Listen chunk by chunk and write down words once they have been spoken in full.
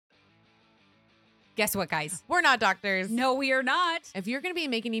Guess what, guys? We're not doctors. No, we are not. If you're going to be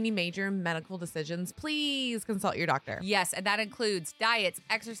making any major medical decisions, please consult your doctor. Yes, and that includes diets,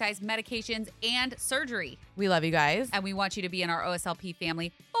 exercise, medications, and surgery. We love you guys. And we want you to be in our OSLP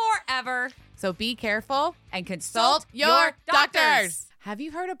family forever. So be careful And consult your doctors. doctors. Have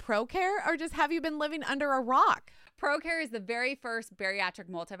you heard of ProCare or just have you been living under a rock? ProCare is the very first bariatric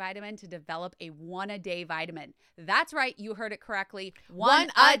multivitamin to develop a one-a-day vitamin. That's right. You heard it correctly. One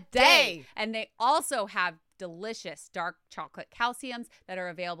a day. And they also have delicious dark chocolate calciums that are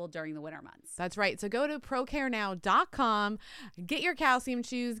available during the winter months. That's right. So go to procarenow.com, get your calcium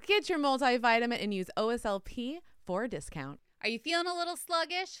chews, get your multivitamin, and use OSLP for a discount. Are you feeling a little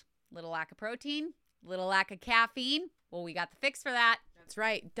sluggish? Little lack of protein? Little lack of caffeine? Well, we got the fix for that. That's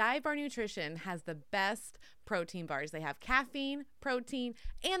right. Dive Bar Nutrition has the best protein bars. They have caffeine, protein,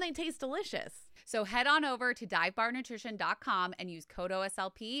 and they taste delicious. So head on over to divebarnutrition.com and use code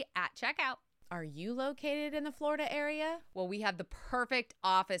OSLP at checkout. Are you located in the Florida area? Well, we have the perfect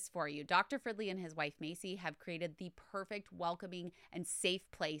office for you. Dr. Fridley and his wife, Macy, have created the perfect, welcoming, and safe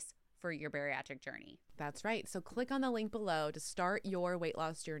place for your bariatric journey. That's right. So click on the link below to start your weight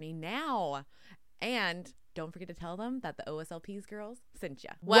loss journey now. And don't forget to tell them that the OSLP's girls sent you.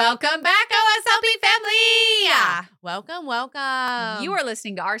 Welcome back, OSLP family! Welcome, welcome. You are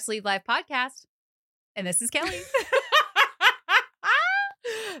listening to Our Sleeve Life podcast, and this is Kellie.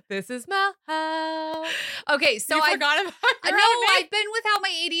 This is Mel. Okay, so you I forgot about your no, own name? I've been without my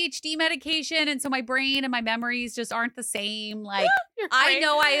ADHD medication, and so my brain and my memories just aren't the same. Like, Your I brain.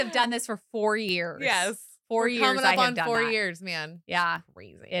 know I have done this for 4 years. Yes. 4 We're years coming I up have on done 4 that. years, man. Yeah, It's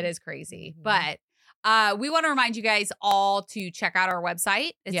crazy. it is crazy. Mhm. But we want to remind you guys all to check out our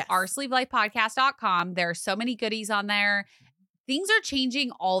website. It's Yes. oursleevelifepodcast.com. There are so many goodies on there. Things are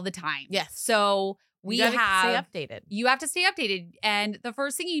changing all the time. Yes. So we You gotta have stay updated. You have to stay updated. And the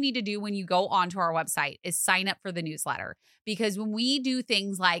first thing you need to do when you go onto our website is sign up for the newsletter. Because when we do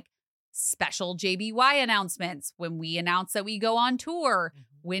things like special JBY announcements, when we announce that we go on tour,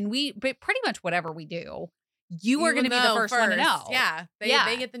 but pretty much whatever we do, you are going to be the first one to know. Yeah. They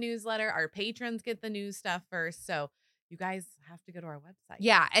Yeah. get the newsletter. Our patrons get the new stuff first. So you guys have to go to our website.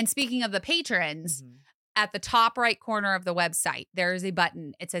 Yeah. And speaking of the patrons, Mhm. at the top right corner of the website, there is a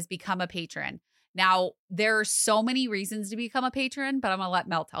button. It says become a patron. Now, there are so many reasons to become a patron, but I'm going to let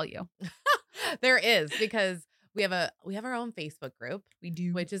Mel tell you. There is, because we have our own Facebook group, We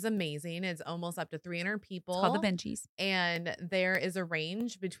do. which is amazing. It's almost up to 300 people. It's called the Benchies. And there is a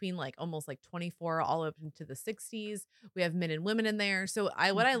range between almost 24 all up into the 60s. We have men and women in there. So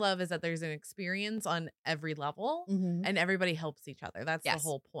what I love is that there's an experience on every level and everybody helps each other. That's the Yes.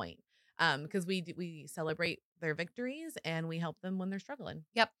 whole point. Because we celebrate their victories and we help them when they're struggling.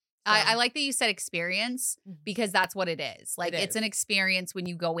 Yep. So, I like that you said experience because that's what it is. Like, It it's is. an experience when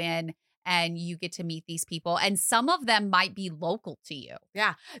you go in and you get to meet these people. And some of them might be local to you.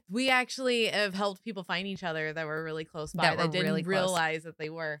 yeah, we actually have helped people find each other that were really close by That that, were didn't really close. realize that they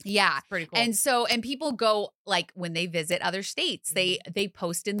were. Yeah. It's pretty cool. And people go, like, when they visit other states, they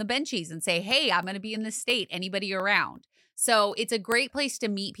post in the Benchies and say, hey, I'm going to be in this state. Anybody around? So it's a great place to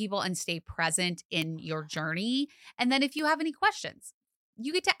meet people and stay present in your journey. And then if you have any questions,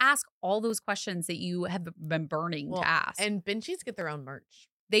 you get to ask all those questions that you have been burning to ask. And Benchies get their own merch.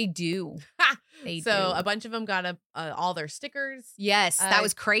 They do. They So do. a bunch of them got all their stickers. Yes, that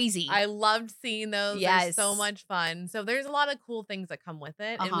was crazy. I loved seeing those. Yes. They're so much fun. So there's a lot of cool things that come with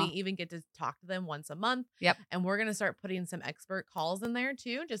it. And we even get to talk to them once a month. Yep. And we're going to start putting some expert calls in there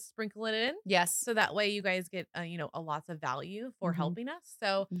too. Just sprinkle it in. Yes. So that way you guys get, a lots of value for Mhm. helping us.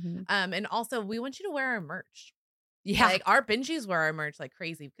 So, and also we want you to wear our merch. Yeah, Like our Benchies wear our merch like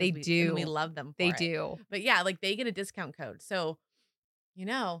crazy. They do. And we love them for they it. do. But yeah, they get a discount code. So,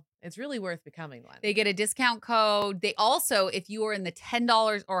 it's really worth becoming one. They get a discount code. They also, if you are in the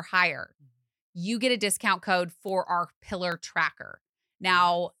 $10 or higher, you get a discount code for our pillar tracker.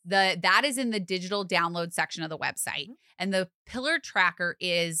 Now, that is in the digital download section of the website. And the pillar tracker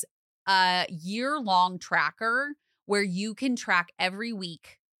is a year-long tracker where you can track every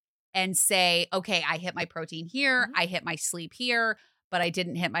week and say, okay, I hit my protein here, I hit my sleep here, but I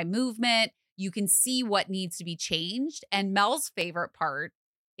didn't hit my movement. You can see what needs to be changed. And Mel's favorite part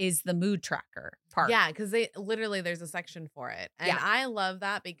is the mood tracker part. Yeah, because there's a section for it. And I love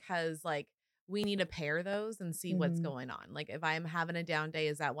that because we need to pair those and see what's going on. Like if I'm having a down day,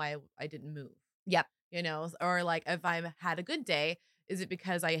 is that why I didn't move? Yep. Or if I've had a good day, is it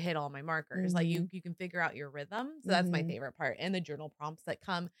because I hit all my markers? Like you can figure out your rhythm. So that's my favorite part. And the journal prompts that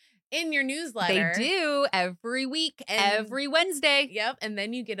come in your newsletter. They do every week, every Wednesday. Yep. And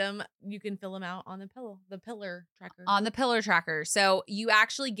then you get them, you can fill them out on the pillar tracker. On the pillar tracker. So you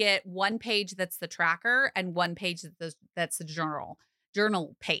actually get one page that's the tracker and one page that's the journal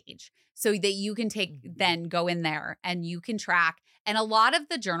page. So that you can then go in there and you can track. And a lot of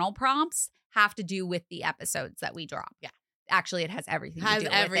the journal prompts have to do with the episodes that we drop. Yeah. Actually, it has everything to do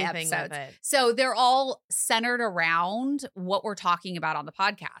with the episodes. With it. So they're all centered around what we're talking about on the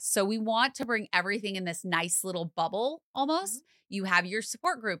podcast. So we want to bring everything in this nice little bubble almost. Mm-hmm. You have your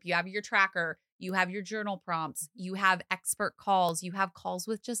support group, you have your tracker, you have your journal prompts, you have expert calls, you have calls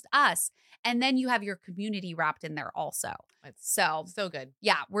with just us. And then you have your community wrapped in there also. It's so good.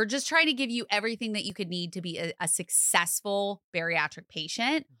 Yeah, we're just trying to give you everything that you could need to be a successful bariatric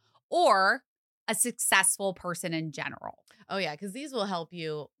patient or a successful person in general. Oh, yeah, because these will help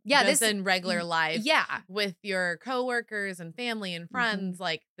you this in regular life. Yeah. With your coworkers and family and friends. Mm-hmm.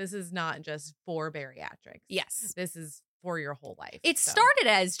 Like, this is not just for bariatrics. Yes. This is for your whole life. It started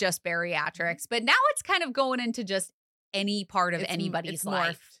as just bariatrics, but now it's kind of going into just any part of anybody's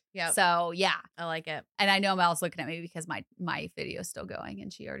life. Yeah. So, yeah. I like it. And I know Mel's looking at me because my video is still going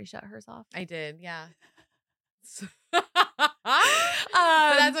and she already shut hers off. I did. Yeah. But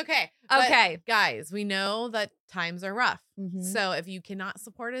that's okay. Okay. But guys, we know that times are rough. Mm-hmm. So if you cannot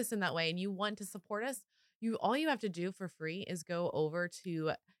support us in that way and you want to support us, all you have to do for free is go over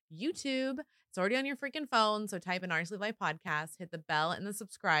to YouTube. It's already on your freaking phone. So type in Our Sleep Life Podcast, hit the bell and the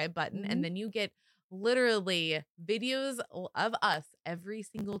subscribe button, and then you get literally videos of us every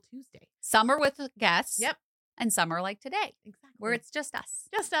single Tuesday. Some are with guests. Yep. And some are like today. Exactly. Where it's just us.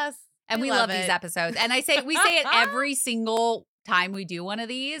 Just us. And we love these episodes. And we say it every single time we do one of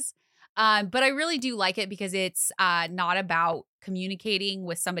these. But I really do like it because it's not about communicating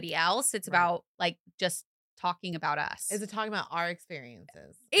with somebody else. It's about like just talking about us. It's talking about our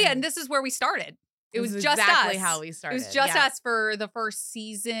experiences. And this is where we started. It was just exactly us. How we started. It was just us for the first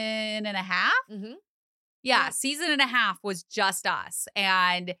season and a half. Mm-hmm. Yeah, season and a half was just us.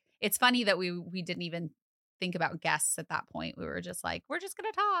 And it's funny that we didn't even think about guests at that point. We were just like, we're just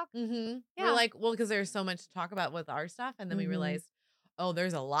going to talk. Mm-hmm. Yeah. We're like, well, because there's so much to talk about with our stuff. And then we realized, oh,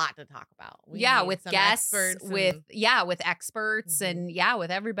 there's a lot to talk about. With guests, with experts and with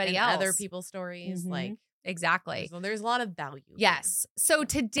everybody else. Other people's stories. Like, exactly. So there's a lot of value. Yes. So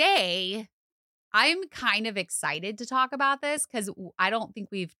today I'm kind of excited to talk about this because I don't think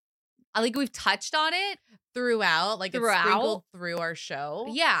we've touched on it throughout. It's sprinkled through our show.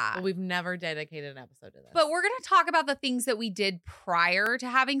 Yeah. But we've never dedicated an episode to this. But we're going to talk about the things that we did prior to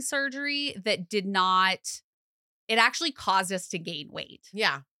having surgery that did not, it actually caused us to gain weight.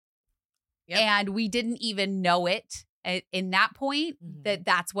 Yeah. Yep. And we didn't even know it in that point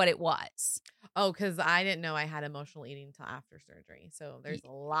that's what it was. Oh, because I didn't know I had emotional eating until after surgery. So there's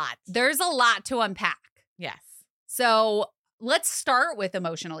a lot. There's a lot to unpack. Yes. So let's start with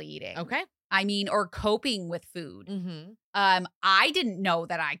emotional eating. Okay. I mean, or coping with food. Mm-hmm. I didn't know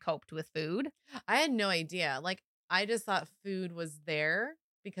that I coped with food. I had no idea. Like, I just thought food was there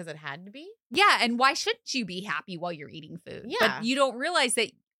because it had to be. Yeah. And why shouldn't you be happy while you're eating food? Yeah. But you don't realize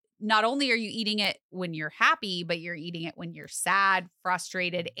that not only are you eating it when you're happy, but you're eating it when you're sad,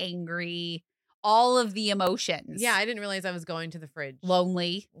 frustrated, angry, all of the emotions. Yeah, I didn't realize I was going to the fridge.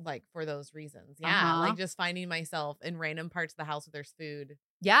 Lonely. Like, for those reasons. Yeah, like just finding myself in random parts of the house where there's food.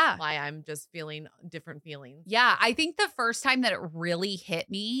 Yeah. Why I'm just feeling different feelings. Yeah, I think the first time that it really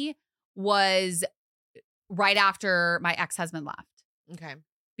hit me was right after my ex-husband left. Okay.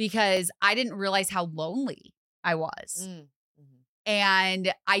 Because I didn't realize how lonely I was.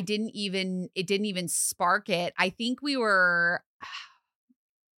 And it didn't even spark it. I think we were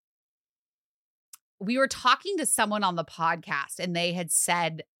talking to someone on the podcast and they had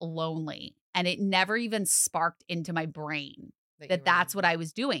said lonely, and it never even sparked into my brain that's what I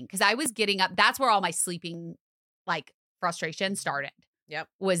was doing. Cause I was getting up. That's where all my sleeping frustration started. Yep.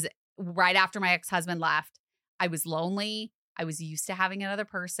 Was right after my ex-husband left. I was lonely. I was used to having another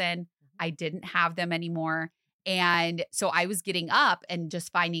person. I didn't have them anymore. And so I was getting up and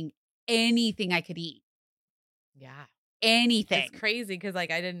just finding anything I could eat. Yeah. Anything. It's crazy because I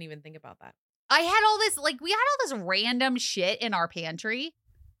didn't even think about that. I had all this, we had all this random shit in our pantry.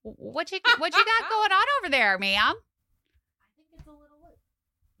 What you got going on over there, ma'am? I think it's a little loose.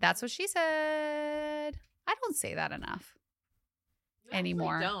 That's what she said. I don't say that enough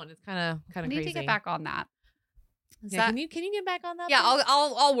anymore. Don't. It's kind of crazy. I need to get back on that. Can you get back on that? Yeah,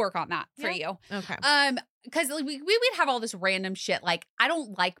 I'll work on that for you. Okay. Because we would have all this random shit. Like, I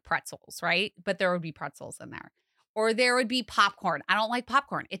don't like pretzels, right? But there would be pretzels in there. Or there would be popcorn. I don't like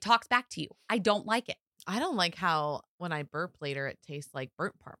popcorn. It talks back to you. I don't like it. I don't like how when I burp later, it tastes like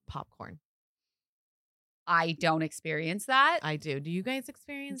burnt popcorn. I don't experience that. I do. Do you guys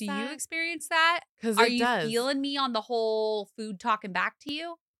experience Do that? you experience that? Because Are it you does. feeling me on the whole food talking back to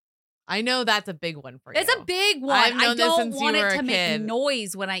you? I know that's a big one for you. It's a big one. I've known I this don't since want you were it a to make kid.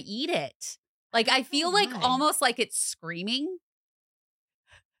 noise when I eat it. Like I feel like why. almost like it's screaming.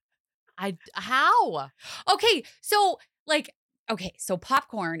 How? Okay, so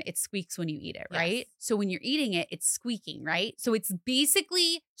popcorn, it squeaks when you eat it, right? Yes. So when you're eating it, it's squeaking, right? So it's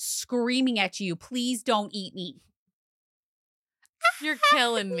basically screaming at you, please don't eat me. You're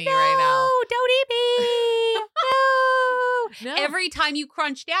killing me right No, don't eat me. No. now. No. Every time you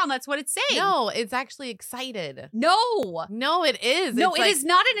crunch down, that's what it's saying. No, it's actually excited. No. No, it is. No, It's it like, is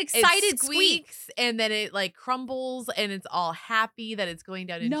not an it excited squeak. squeaks and then it like crumbles and it's all happy that it's going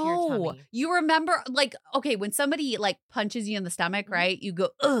down into your No, tummy. you remember, like, okay, when somebody like punches you in the stomach, right? You go,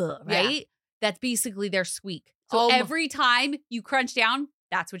 ugh, Yeah. right? That's basically their squeak. So Oh my- every time you crunch down,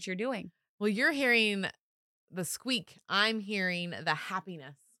 that's what you're doing. Well, you're hearing the squeak. I'm hearing the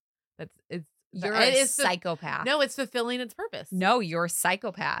happiness. You're it a is psychopath. No, it's fulfilling its purpose. No, you're a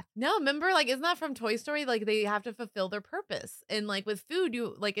psychopath. No, remember, like, isn't that from Toy Story? Like, they have to fulfill their purpose. And, like, with food,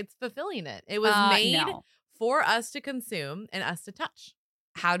 it's fulfilling it. It was made No. for us to consume and us to touch.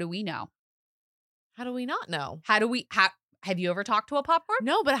 How do we know? How do we not know? Have you ever talked to a popcorn?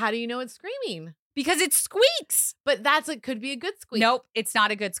 No, but how do you know it's screaming? Because it squeaks. But it could be a good squeak. Nope, it's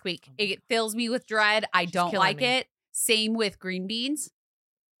not a good squeak. It fills me with dread. I don't killing like me. it. Same with green beans.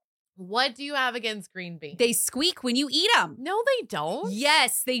 What do you have against green beans? They squeak when you eat them. No, they don't.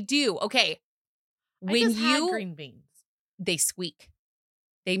 Yes, they do. Okay. I When just had you green beans. they squeak.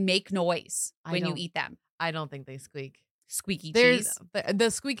 They make noise I when you don't- eat them. I don't think they squeak. Squeaky There's cheese.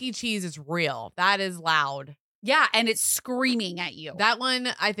 the squeaky cheese is real. That is loud. Yeah, and it's screaming at you. That one,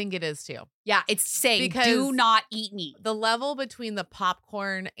 I think it is too. Yeah, it's saying, Because do not eat me. The level between the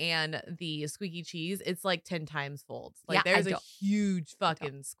popcorn and the squeaky cheese, it's like 10 times folds. Like Yeah, there's a huge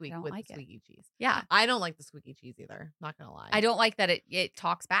fucking squeak don't with like the it. squeaky cheese. Yeah. I don't like the squeaky cheese either. Not gonna lie. I don't like that it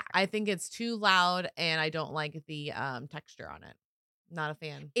talks back. I think it's too loud and I don't like the texture on it. Not a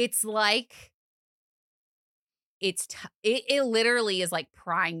fan. It's like it literally is like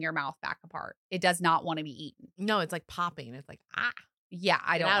prying your mouth back apart. It does not want to be eaten. No, it's like popping. It's like Yeah,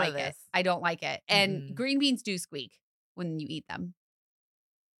 I Get don't out of like it. this. I don't like it. And Mm-mm. green beans do squeak when you eat them.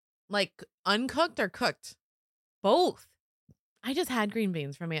 like uncooked or cooked. Both. I just had green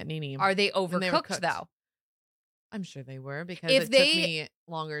beans from Aunt Nini. Are they they were overcooked cooked. though? I'm sure they were because If it they- took me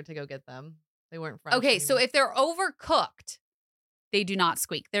longer to go get them. They weren't fresh. Okay, so anymore. if they're overcooked, they do not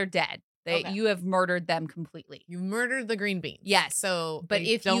squeak. They're dead. Okay. You have murdered them completely. you murdered the green beans. Yes. So, But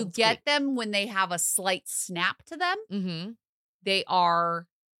if you get them when they have a slight snap to them, mm-hmm. they are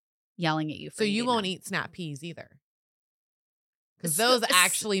yelling at you. For So you eating won't them. eat snap peas either. Because So- those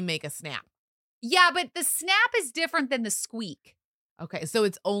actually make a snap. Yeah, but the snap is different than the squeak. Okay, so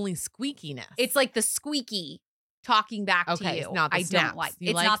it's only squeakiness. It's like the squeaky talking back to okay, you. it's not the I snaps. don't like. You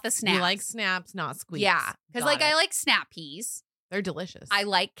It's like- not the snaps. You like snaps, not squeaks. Yeah, because Got like I it. like snap peas. They're delicious. I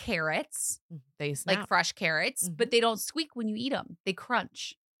like carrots, They snap. like fresh carrots, Mhm. but they don't squeak when you eat them. They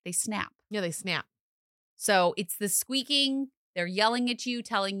crunch. They snap. Yeah, they snap. So it's the squeaking. They're yelling at you,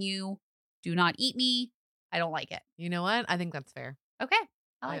 telling you, "Do not eat me." I don't like it. You know what? I think that's fair. Okay,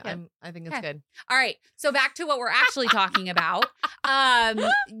 I like it. I think it's Okay. good. All right. So back to what we're actually talking about.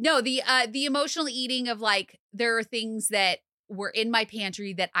 No, the emotional eating of like there are things that were in my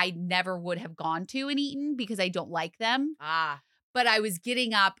pantry that I never would have gone to and eaten because I don't like them. But I was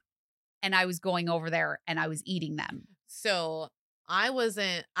getting up and I was going over there and I was eating them So I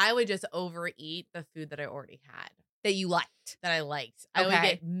would just overeat the food that I already had that you liked. that I liked. I would Okay.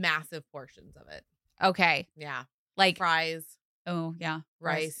 get massive portions of it. Okay. Yeah. Like, Fries, oh yeah.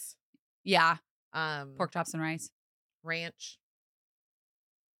 rice, Yeah. pork Pork chops and rice. ranch.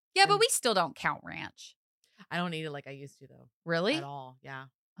 Yeah, but And- we still don't count ranch. I don't eat it like I used to though. Really? At all. Yeah.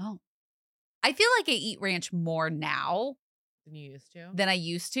 Oh. I feel like I eat ranch more now Than you used to. than I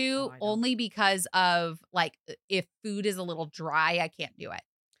used to, Oh, I know. only because of like if food is a little dry, I can't do it.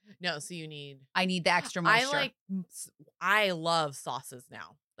 No, so you need I need the extra moisture. I love sauces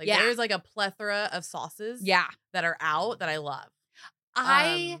now. Like Yeah. there's like a plethora of sauces Yeah. that are out that I love.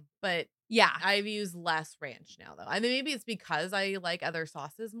 But Yeah. I've used less ranch now though. I mean maybe it's because I like other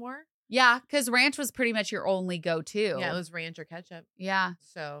sauces more. Yeah, because ranch was pretty much your only go-to. Yeah, it was ranch or ketchup. Yeah.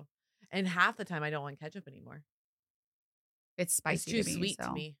 So, and half the time I don't want ketchup anymore. It's spicy It's too to me, sweet so.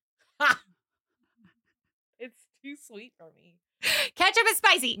 to me. It's too sweet for me. Ketchup is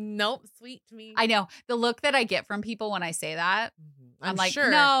spicy. Nope, sweet to me. I know. The look that I get from people when I say that, I'm like, sure.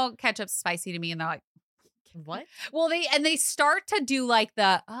 no, ketchup's spicy to me. And they're like, what? Well, they start to do like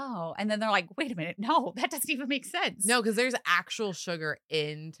and then they're like, wait a minute. No, that doesn't even make sense. No, because there's actual sugar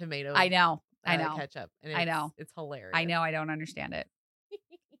in tomato. I know. Ketchup. And I know. It's hilarious. I know. I don't understand it.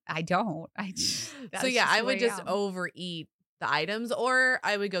 I don't. So yeah, I would just overeat the items, or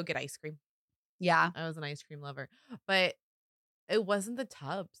I would go get ice cream. Yeah. I was an ice cream lover, but it wasn't the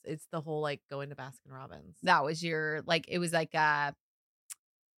tubs. It's the whole like going to Baskin Robbins. That was your it was like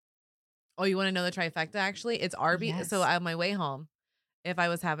oh, you want to know the trifecta? Actually, it's Arby's. Yes. So on my way home, if I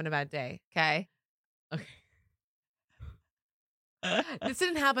was having a bad day, okay. This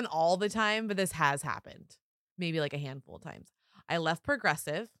didn't happen all the time, but this has happened maybe like a handful of times. I left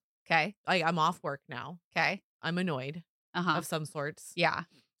Progressive. Okay. I'm off work now. Okay. I'm annoyed of some sorts. Yeah.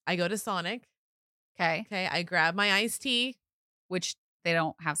 I go to Sonic. Okay. Okay. I grab my iced tea, which they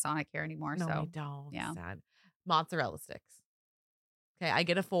don't have Sonic here anymore. No, so they don't. Yeah. Sad. Mozzarella sticks. Okay. I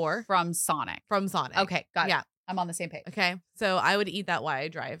get a 4 from Sonic. Okay. Got it. Yeah. I'm on the same page. Okay. So I would eat that while I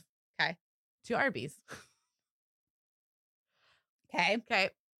drive. Okay. To Arby's. Okay. Okay.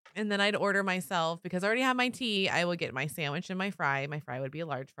 And then I'd order myself, because I already have my tea, I would get my sandwich and my fry. My fry would be a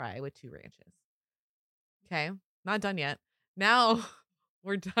large fry with 2 ranches. Okay. Not done yet. Now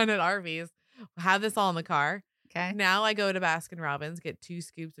we're done at Arby's. We'll have this all in the car. Okay. Now I go to Baskin Robbins, get 2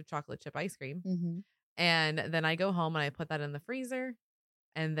 scoops of chocolate chip ice cream. Mm-hmm. And then I go home and I put that in the freezer.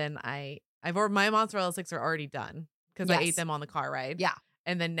 And then I've ordered, my mozzarella sticks are already done because I ate them on the car ride. Yeah.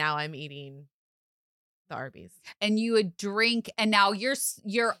 And then now I'm eating the Arby's. And you would drink, and now your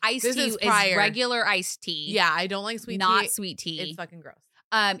iced tea is regular iced tea. Yeah, I don't like sweet tea. Not sweet tea. It's fucking gross.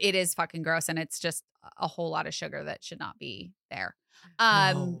 It is fucking gross, and it's just a whole lot of sugar that should not be there.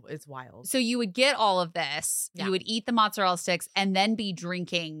 No, it's wild. So you would get all of this. Yeah. You would eat the mozzarella sticks and then be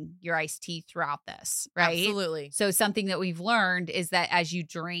drinking your iced tea throughout this, right? Absolutely. So something that we've learned is that as you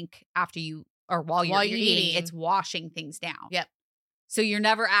drink after you or while you're eating, it's washing things down. Yep. So you're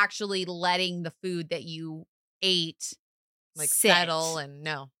never actually letting the food that you ate settle, and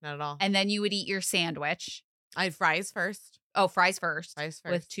no, not at all. And then you would eat your sandwich. I'd fries first. Oh, fries first. Fries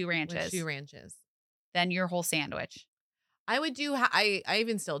first. With 2 ranches. With 2 ranches. Then your whole sandwich. I would do, I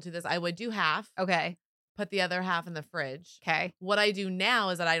even still do this. I would do half. Okay. Put the other half in the fridge. Okay. What I do now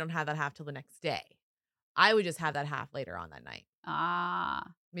is that I don't have that half till the next day. I would just have that half later on that night.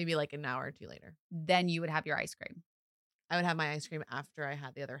 Maybe like an hour or 2 later. Then you would have your ice cream. I would have my ice cream after I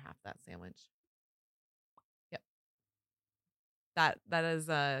had the other half of that sandwich. Yep. That is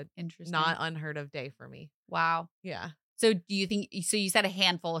a interesting, not unheard of day for me. Wow. Yeah. So do you think, so you said a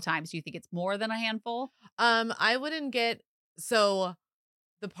handful of times. Do you think it's more than a handful? I wouldn't get, so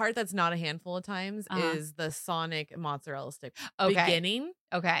the part that's not a handful of times is the Sonic mozzarella stick beginning.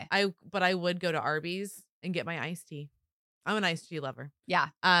 Okay. But I would go to Arby's and get my iced tea. I'm an iced tea lover. Yeah.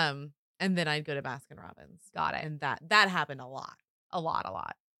 And then I'd go to Baskin Robbins. Got it. And that happened a lot. A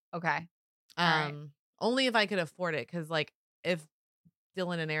lot. Okay. Only if I could afford it. Cause like if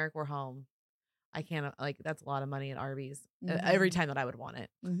Dylan and Eric were home, I can't, like, that's a lot of money at Arby's every time that I would want it.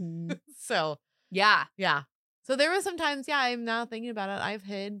 Mm-hmm. So yeah. So there was sometimes, I'm now thinking about it. I've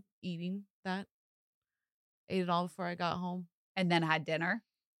hid eating that. Ate it all before I got home. And then had dinner.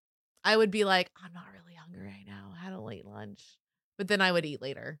 I would be like, I'm not really hungry right now. I had a late lunch. But then I would eat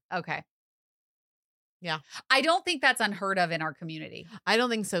later. Okay. Yeah. I don't think that's unheard of in our community. I don't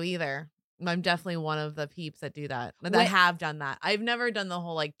think so either. I'm definitely one of the peeps that do that. Have done that. I've never done the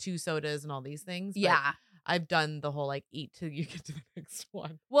whole like 2 sodas and all these things. Yeah. I've done the whole like eat till you get to the next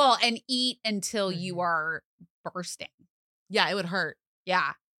one. Well, and eat until you are bursting. Yeah, it would hurt.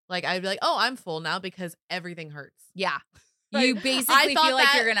 Yeah. Like I'd be like, oh, I'm full now because everything hurts. Yeah. Right? You basically feel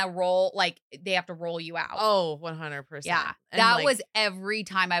like you're going to roll, like they have to roll you out. Oh, 100%. Yeah. And that was every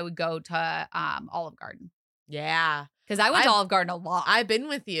time I would go to Olive Garden. Yeah. Because I went to Olive Garden a lot. I've been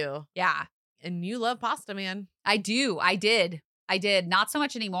with you. Yeah. And you love pasta, man. I do. I did. Not so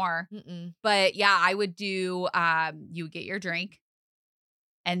much anymore. Mm-mm. But yeah, I would do, you would get your drink.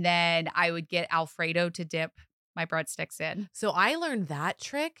 And then I would get Alfredo to dip my breadsticks in. So I learned that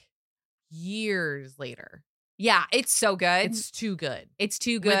trick years later. Yeah, it's so good. It's too good. It's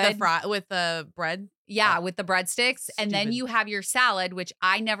too good. With the bread. Yeah, with the breadsticks. Stupid. And then you have your salad, which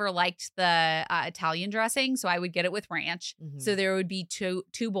I never liked the Italian dressing. So I would get it with ranch. Mm-hmm. So there would be two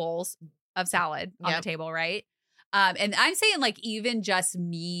bowls of salad on the table, right? And I'm saying like even just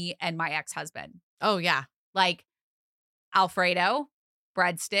me and my ex-husband. Oh, yeah. Like Alfredo,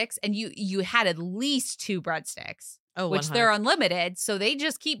 breadsticks. And you had at least 2 breadsticks. Oh, which 100. they're unlimited, so they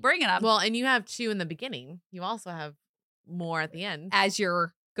just keep bringing them. Well, and you have 2 in the beginning. You also have more at the end as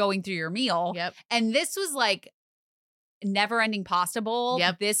you're going through your meal. Yep. And this was like never ending pasta bowl.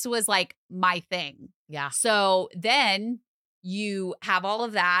 Yep. This was like my thing. Yeah. So then you have all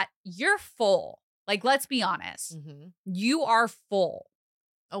of that. You're full. Like, let's be honest. Mm-hmm. You are full.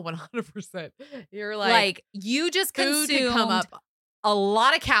 Oh, 100%. You're like you just food consumed can come up. a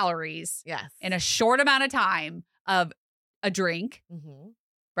lot of calories Yes. in a short amount of time of a drink, Mm-hmm.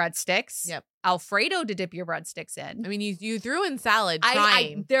 breadsticks, Yep. Alfredo to dip your breadsticks in. I mean, you threw in salad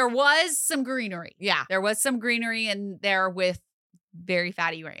trying. There was some greenery. Yeah. There was some greenery in there with very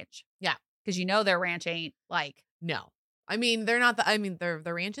fatty ranch. Yeah. Because you know their ranch ain't like. No. I mean, they're not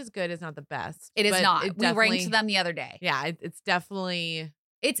the ranch is good. It's not the best. It is but not. It We ranked them the other day. Yeah. It's definitely.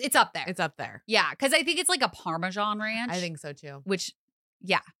 It's up there. It's up there. Yeah. Because I think it's like a Parmesan ranch. I think so too. Which,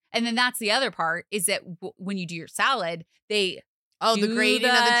 yeah. And then that's the other part is that when you do your salad, they the grating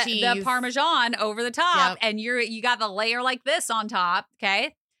of the cheese. The Parmesan over the top. Yep. And you got the layer like this on top.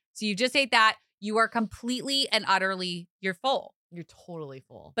 Okay. So you just ate that. You are completely and utterly, you're full. You're totally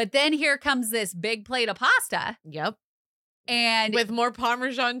full. But then here comes this big plate of pasta. Yep. And with more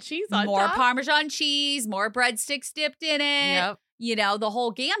Parmesan cheese on more top. Parmesan cheese, more breadsticks dipped in it. Yep. You know, the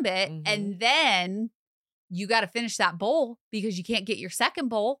whole gambit. Mhm. And then you got to finish that bowl because you can't get your second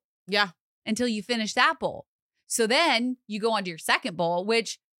bowl. Yeah. Until you finish that bowl. So then you go on to your second bowl,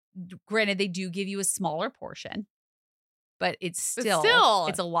 which granted, they do give you a smaller portion, but it's still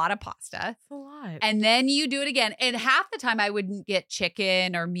it's a lot of pasta. It's a lot. And then you do it again. And half the time I wouldn't get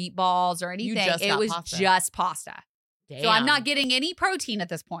chicken or meatballs or anything. It was just pasta. Damn. So I'm not getting any protein at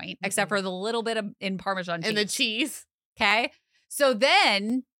this point, except for the little bit in Parmesan cheese. And the cheese. Okay. So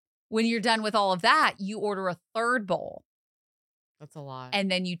then when you're done with all of that, you order a third bowl. That's a lot.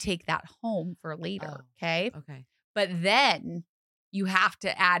 And then you take that home for later. Okay. Okay. But then you have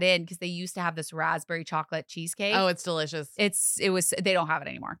to add in, because they used to have this raspberry chocolate cheesecake. Oh, it's delicious. They don't have it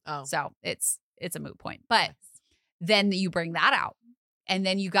anymore. Oh. So it's a moot point. But then you bring that out. And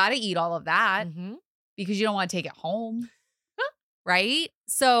then you got to eat all of that because you don't want to take it home. Right?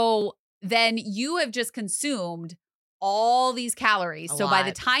 So then you have just consumed all these calories. So by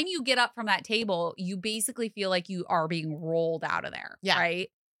the time you get up from that table, you basically feel like you are being rolled out of there. Yeah. Right?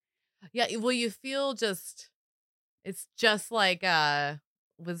 Yeah. Well, you feel it's just like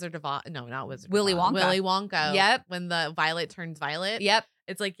Wizard of Oz. No, not Wizard Willy of Oz. Wonka. Willy Wonka. Yep. When the violet turns violet. Yep.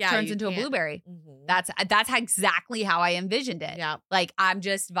 It's like, turns into a blueberry. Mm-hmm. That's exactly how I envisioned it. Yeah. Like, I'm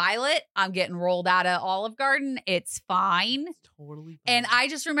just Violet. I'm getting rolled out of Olive Garden. It's fine. It's totally fine. And I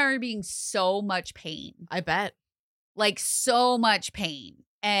just remember being so much pain. I bet. Like, so much pain.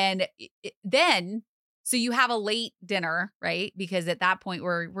 And then, so you have a late dinner, right? Because at that point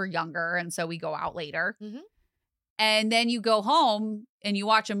we're younger. And so we go out later. Mm-hmm. And then you go home and you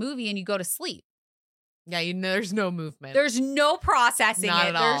watch a movie and you go to sleep. Yeah, there's no movement. There's no processing Not it.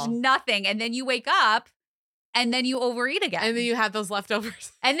 at all. There's nothing. And then you wake up and then you overeat again. And then you have those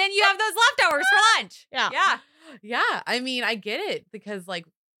leftovers. And then you have those leftovers for lunch. Yeah. Yeah. Yeah. I mean, I get it because like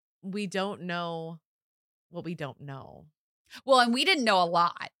we don't know what we don't know. Well, and we didn't know a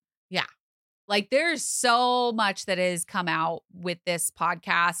lot. Yeah. Like there's so much that has come out with this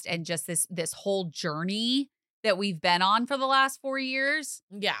podcast and just this whole journey that we've been on for the last 4 years.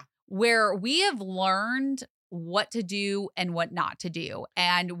 Yeah. Where we have learned what to do and what not to do.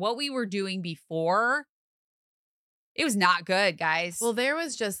 And what we were doing before, it was not good, guys. Well, there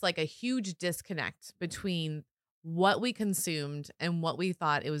was just like a huge disconnect between what we consumed and what we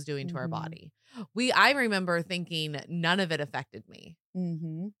thought it was doing to our body. I remember thinking none of it affected me.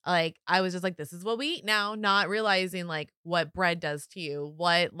 Mm-hmm. Like I was just like, this is what we eat now, not realizing like what bread does to you,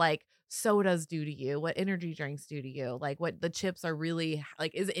 what like sodas do to you, what energy drinks do to you, like what the chips are really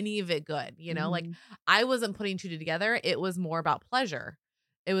like, is any of it good? You know, like I wasn't putting two together. It was more about pleasure.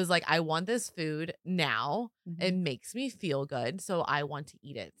 It was like, I want this food now. It makes me feel good. So I want to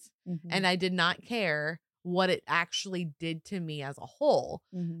eat it. And I did not care what it actually did to me as a whole.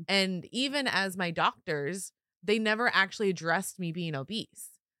 And even as my doctors, they never actually addressed me being obese.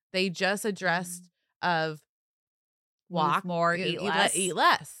 They just addressed of walk more, eat less. Eat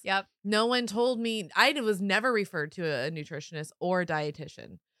less. Yep. No one told me. I was never referred to a nutritionist or a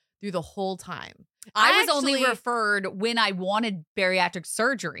dietitian through the whole time. I was only referred when I wanted bariatric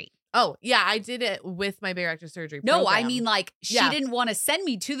surgery. Oh, yeah. I did it with my bariatric surgery No, program. I mean like she didn't want to send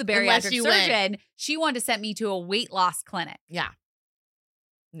me to the bariatric surgeon. Went. She wanted to send me to a weight loss clinic. Yeah.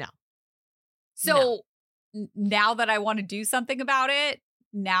 No. So now that I want to do something about it,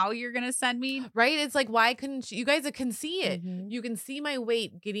 now you're going to send me? Right? It's like, why couldn't you guys can see it. You can see my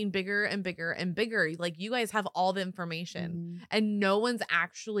weight getting bigger and bigger and bigger. Like you guys have all the information and no one's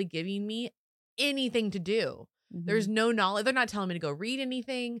actually giving me anything to do. There's no knowledge. They're not telling me to go read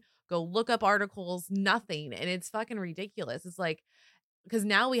anything, go look up articles, nothing. And it's fucking ridiculous. It's like, because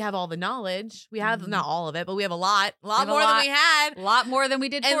now we have all the knowledge. We have not all of it, but we have a lot more than we had. A lot more than we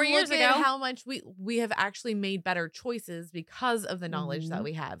did 4 years ago. How much we have actually made better choices because of the knowledge that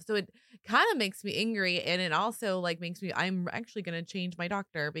we have. So it kind of makes me angry, and it also like makes me. I'm actually going to change my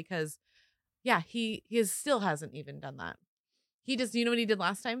doctor because, yeah, he still hasn't even done that. He just, you know what he did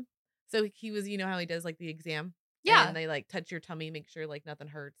last time? So he was, you know how he does like the exam. Yeah, and they like touch your tummy, make sure like nothing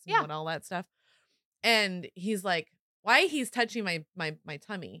hurts, and all that stuff. And he's like, why he's touching my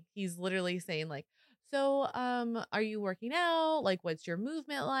tummy, he's literally saying like, so are you working out, like what's your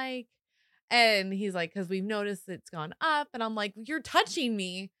movement like? And he's like, because we've noticed it's gone up. And I'm like, you're touching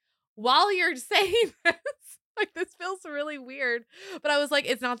me while you're saying this. Like, this feels really weird. But I was like,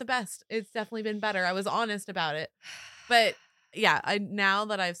 it's not the best. It's definitely been better. I was honest about it. But yeah, now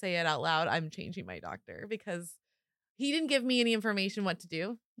that I say it out loud, I'm changing my doctor because he didn't give me any information what to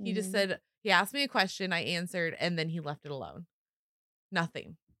do. He just said, he asked me a question, I answered, and then he left it alone.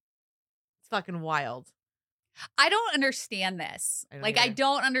 Nothing. It's fucking wild. I don't understand this. I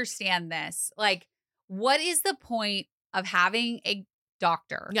don't understand this. Like, what is the point of having a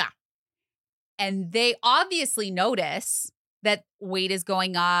doctor? Yeah. And they obviously notice that weight is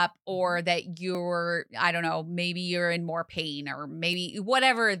going up or that you're, I don't know, maybe you're in more pain or maybe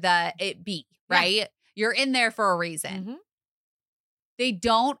whatever it be, right? Yeah. You're in there for a reason. They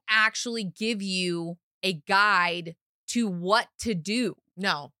don't actually give you a guide to what to do.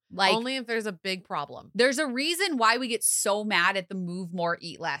 No. Like, only if there's a big problem. There's a reason why we get so mad at the move more,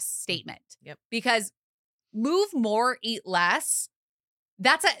 eat less statement. Yep. Because move more, eat less,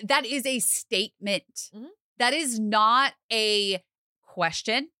 that is a statement. That is not a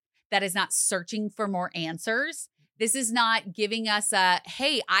question. That is not searching for more answers. This is not giving us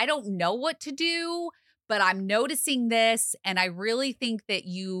hey, I don't know what to do, but I'm noticing this. And I really think that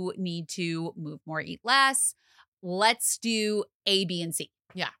you need to move more, eat less. Let's do A, B, and C.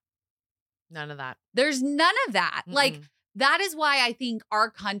 Yeah. None of that. There's none of that. Like, that is why I think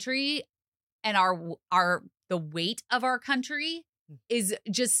our country and the weight of our country is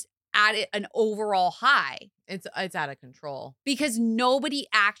just at an overall high. It's out of control. Because nobody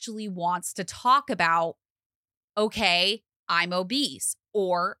actually wants to talk about, okay, I'm obese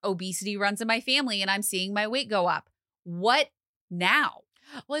or obesity runs in my family and I'm seeing my weight go up. What now?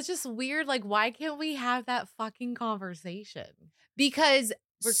 Well, it's just weird. Like, why can't we have that fucking conversation? Because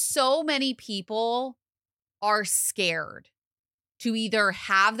so many people are scared to either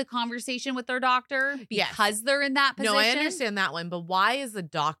have the conversation with their doctor because they're in that position. No, I understand that one. But why is the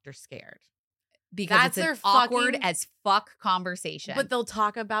doctor scared? Because it's an awkward as fuck conversation. But they'll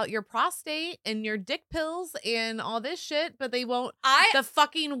talk about your prostate and your dick pills and all this shit, but they won't. The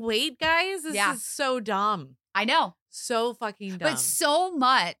fucking weight, guys, this is so dumb. I know. So fucking dumb. But so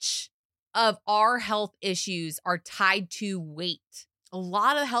much of our health issues are tied to weight. A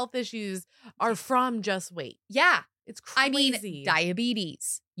lot of health issues are from just weight. Yeah. It's crazy. I mean,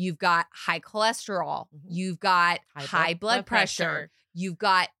 diabetes. You've got high cholesterol. You've got high blood pressure. You've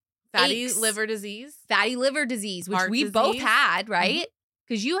got fatty liver disease, which we both had, right?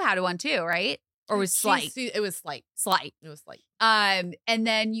 Because you had one too, right? Or was slight? It was slight. It was slight. And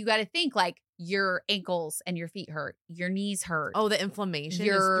then you got to think like your ankles and your feet hurt, your knees hurt. Oh, the inflammation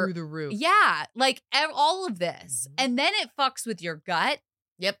is through the roof. Yeah, like all of this, and then it fucks with your gut.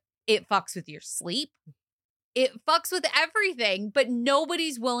 Yep, it fucks with your sleep. It fucks with everything, but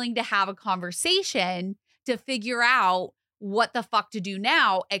nobody's willing to have a conversation to figure out what the fuck to do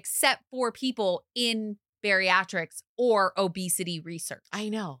now, except for people in bariatrics or obesity research. I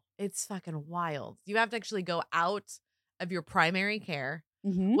know. It's fucking wild. You have to actually go out of your primary care,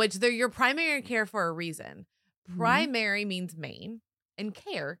 which they're your primary care for a reason. Primary means main, and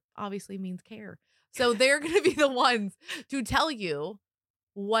care obviously means care. So they're going to be the ones to tell you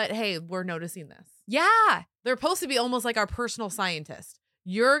hey, we're noticing this. Yeah. They're supposed to be almost like our personal scientist.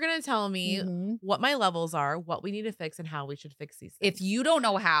 You're going to tell me what my levels are, what we need to fix, and how we should fix these things. If you don't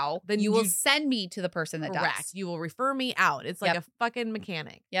know how, then you will send me to the person that does. You will refer me out. It's like a fucking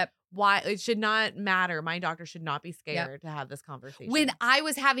mechanic. Yep. Why? It should not matter. My doctor should not be scared to have this conversation. When I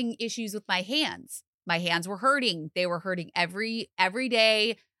was having issues with my hands were hurting. They were hurting every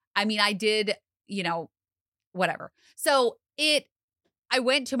day. I mean, I did, whatever. So I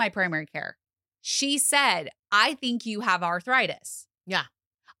went to my primary care. She said, I think you have arthritis. Yeah.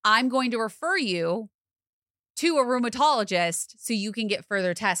 I'm going to refer you to a rheumatologist so you can get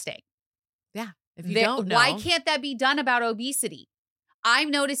further testing. Yeah. If you don't know. Why can't that be done about obesity?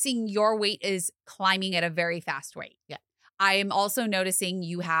 I'm noticing your weight is climbing at a very fast rate. Yeah. I am also noticing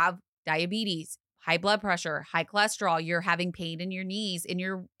you have diabetes, high blood pressure, high cholesterol, you're having pain in your knees, in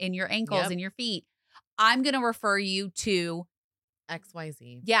your ankles, Yep. in your feet. I'm going to refer you to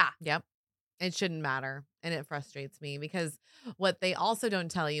XYZ. Yeah. Yep. It shouldn't matter. And it frustrates me because what they also don't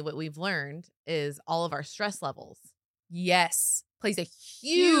tell you, what we've learned, is all of our stress levels. Yes. Plays a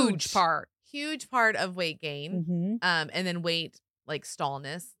huge part. Huge part of weight gain. Mm-hmm. And then weight, like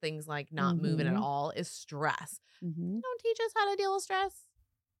stallness, things like not moving at all, is stress. Mm-hmm. They don't teach us how to deal with stress.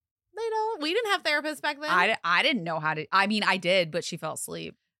 They don't. We didn't have therapists back then. I didn't know how to. I mean, I did, but she fell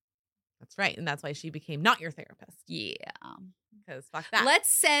asleep. That's right. And that's why she became not your therapist. Yeah. Because fuck that. Let's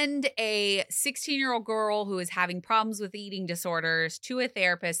send a 16-year-old girl who is having problems with eating disorders to a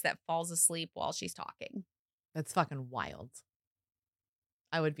therapist that falls asleep while she's talking. That's fucking wild.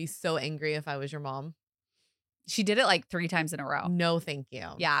 I would be so angry if I was your mom. She did it like 3 times in a row. No, thank you.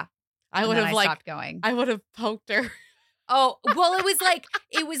 Yeah. I would have stopped going. I would have poked her. Oh, well, it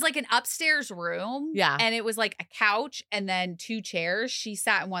was like an upstairs room. Yeah. And it was like a couch and then 2 chairs. She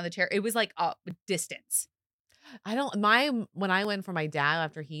sat in one of the chairs. It was like a distance. When I went for my dad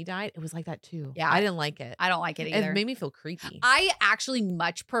after he died, it was like that too. Yeah. I didn't like it. I don't like it either. It made me feel creepy. I actually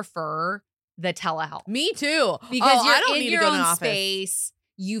much prefer the telehealth. Me too. Because you're I don't in need your to go to own an office. space.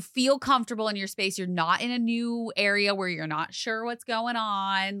 You feel comfortable in your space. You're not in a new area where you're not sure what's going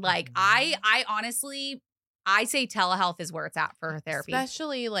on. Like I honestly, I say telehealth is where it's at for therapy.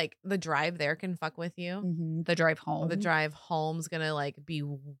 Especially like the drive there can fuck with you. Mm-hmm. The drive home. The drive home's gonna like be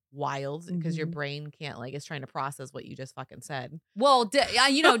wild because your brain can't like is trying to process what you just fucking said. Well,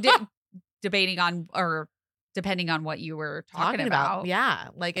 debating on or depending on what you were talking about. Yeah,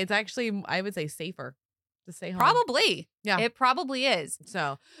 like it's actually I would say safer to stay home. Probably. Yeah, it probably is.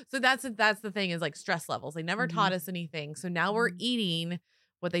 So that's the thing is like stress levels. They never taught us anything. So now we're eating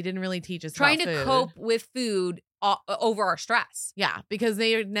what they didn't really teach us. Trying about to food. cope with food over our stress. Yeah, because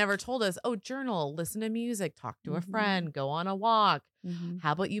they never told us, oh, journal, listen to music, talk to a friend, go on a walk.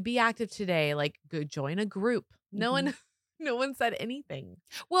 How about you be active today? Like go join a group. No one said anything.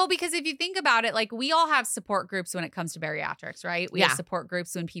 Well, because if you think about it, like we all have support groups when it comes to bariatrics, right? We have support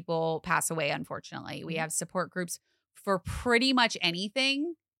groups when people pass away, unfortunately. We have support groups for pretty much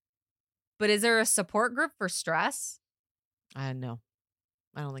anything. But is there a support group for stress? No,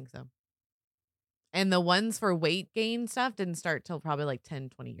 I don't think so. And the ones for weight gain stuff didn't start till probably like 10,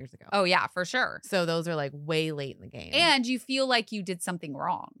 20 years ago. Oh, yeah, for sure. So those are like way late in the game. And you feel like you did something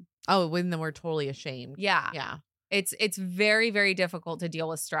wrong. Oh, when then we're totally ashamed. Yeah. Yeah. It's very, very difficult to deal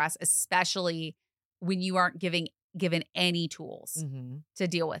with stress, especially when you aren't given any tools to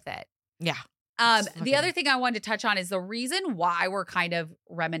deal with it. Yeah. The other thing I wanted to touch on is the reason why we're kind of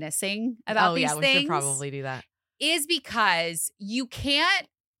reminiscing about these things. We should probably do that. Is because you can't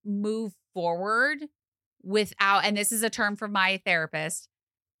move forward without, and this is a term from my therapist,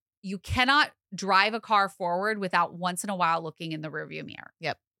 you cannot drive a car forward without once in a while looking in the rearview mirror.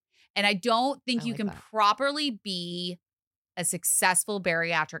 Yep. And I don't think you like can that. properly be a successful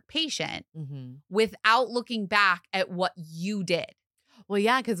bariatric patient without looking back at what you did. Well,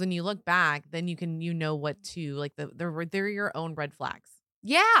 yeah, because when you look back, then you know what to like. They're your own red flags.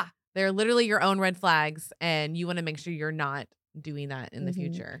 Yeah, they're literally your own red flags, and you want to make sure you're not doing that in the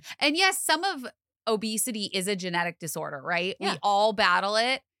future. And yes, some of obesity is a genetic disorder, right? Yeah. We all battle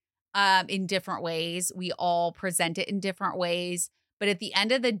it in different ways. We all present it in different ways. But at the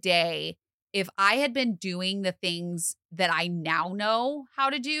end of the day, if I had been doing the things that I now know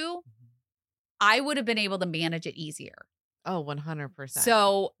how to do, I would have been able to manage it easier. Oh, 100%.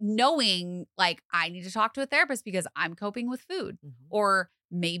 So knowing like I need to talk to a therapist because I'm coping with food, or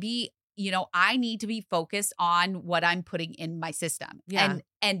maybe, I need to be focused on what I'm putting in my system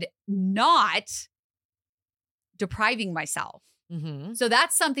and not depriving myself. So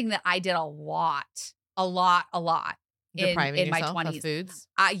that's something that I did a lot. Depriving in my yourself 20s. of foods?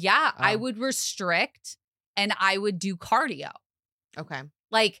 I would restrict and I would do cardio. Okay.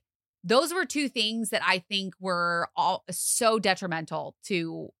 Like those were 2 things that I think were all so detrimental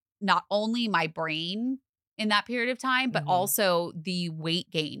to not only my brain in that period of time, but also the weight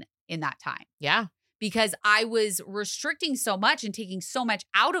gain in that time. Yeah. Because I was restricting so much and taking so much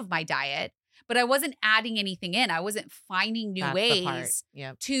out of my diet, but I wasn't adding anything in. I wasn't finding new ways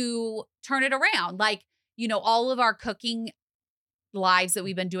to turn it around. Like, all of our cooking lives that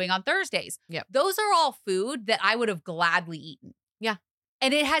we've been doing on Thursdays. Yep. Those are all food that I would have gladly eaten. Yeah.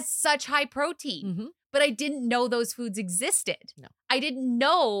 And it has such high protein. But I didn't know those foods existed. No. I didn't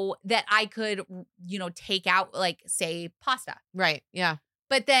know that I could, take out like say pasta. Right. Yeah.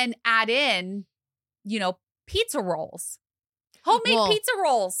 But then add in, pizza rolls. Homemade pizza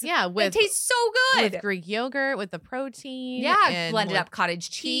rolls. Yeah. It tastes so good. With Greek yogurt, with the protein. Yeah. And blended up cottage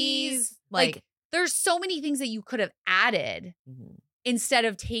cheese. Like there's so many things that you could have added instead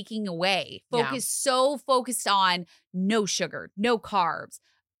of taking away. So focused on no sugar, no carbs,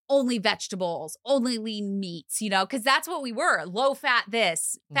 only vegetables, only lean meats, because that's what we were. Low fat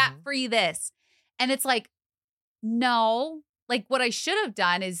this, fat free this. And it's like, no, like what I should have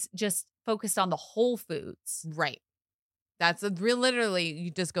done is just focused on the whole foods. Right. That's literally, you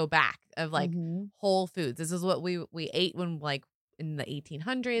just go back of like whole foods. This is what we ate when like in the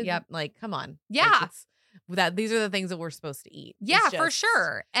 1800s. Yep. Like, come on. Yeah. Like these are the things that we're supposed to eat. Yeah, for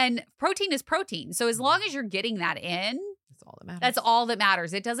sure. And protein is protein. So as long as you're getting that in, that's all that matters. That's all that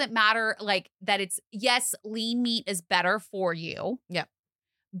matters. It doesn't matter like that it's, yes, lean meat is better for you. Yep.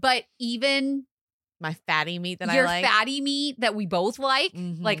 But even my fatty meat that I your like. fatty meat that we both like.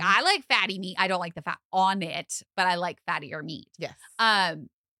 Like I like fatty meat. I don't like the fat on it, but I like fattier meat. Yes.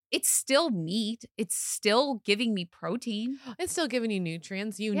 It's still meat. It's still giving me protein. It's still giving you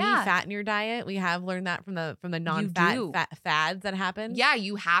nutrients. You need fat in your diet. We have learned that from the non-fat fads that happen. Yeah,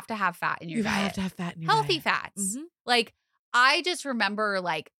 you have to have fat in your diet. You have to have fat in your Healthy diet. fats. Like I just remember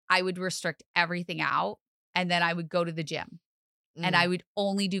like I would restrict everything out and then I would go to the gym. And I would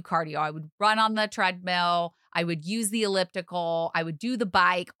only do cardio. I would run on the treadmill. I would use the elliptical. I would do the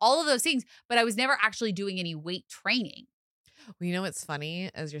bike, all of those things. But I was never actually doing any weight training. Well, you know what's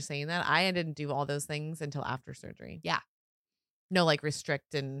funny as you're saying that? I didn't do all those things until after surgery. Yeah. No, like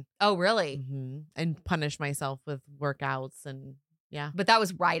restrict and. Oh, really? And punish myself with workouts and yeah. But that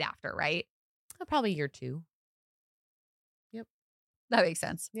was right after, right? Probably year 2. Yep. That makes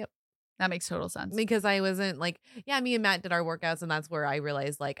sense. Yep. That makes total sense. Because I wasn't like, me and Matt did our workouts and that's where I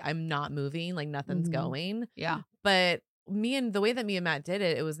realized like I'm not moving, like nothing's going. Yeah. But the way that me and Matt did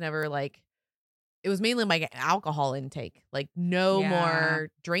it, it was never like, it was mainly my alcohol intake, like no more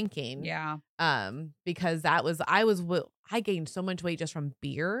drinking. Yeah. Because I gained so much weight just from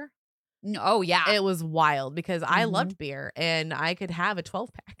beer. Oh yeah. It was wild because I loved beer and I could have a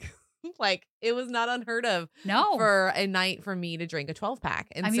 12-pack. Like it was not unheard of for a night for me to drink a 12-pack.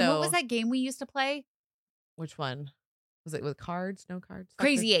 And what was that game we used to play? Which one? Was it with cards? No cards?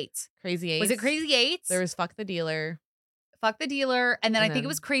 Crazy Eights. Crazy Eights. Was it Crazy Eights? There was Fuck the Dealer. Fuck the Dealer. And then I think it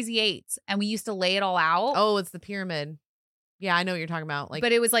was Crazy Eights. And we used to lay it all out. Oh, it's the pyramid. Yeah, I know what you're talking about. Like,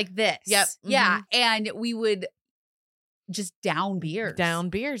 but it was like this. Yep. Yeah. And we would just down beers.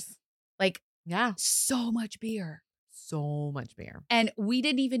 Like, yeah. So much beer. So much beer. And we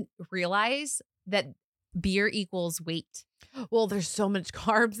didn't even realize that beer equals weight. Well, there's so much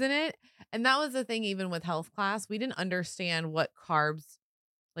carbs in it. And that was the thing, even with health class, we didn't understand what carbs,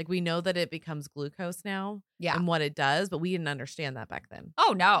 like we know that it becomes glucose now and what it does, but we didn't understand that back then.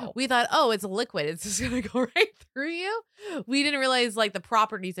 Oh, no. We thought, oh, it's a liquid. It's just going to go right through you. We didn't realize like the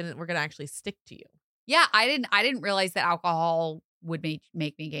properties in it were going to actually stick to you. Yeah. I didn't realize that alcohol would make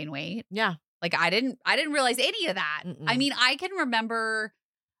me gain weight. Yeah. Like I didn't realize any of that. I mean, I can remember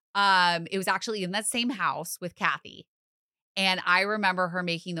it was actually in that same house with Kathy. And I remember her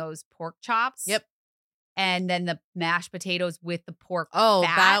making those pork chops. Yep. And then the mashed potatoes with the pork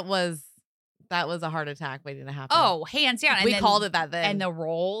fat. that was a heart attack waiting to happen. Oh, hands down. And we called it that then. And the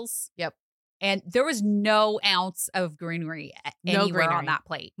rolls. Yep. And there was no ounce of greenery anywhere on that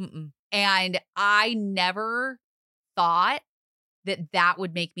plate. And I never thought that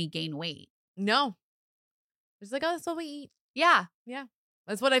would make me gain weight. No. It's like, oh, that's what we eat. Yeah. Yeah.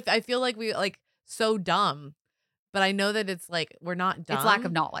 That's what I feel like we like so dumb. But I know that it's like, we're not dumb. It's lack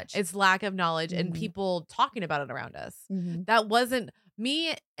of knowledge. It's lack of knowledge and people talking about it around us. That wasn't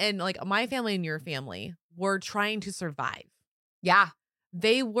me and like my family and your family were trying to survive. Yeah.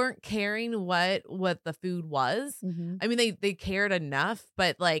 They weren't caring what the food was. I mean, they cared enough,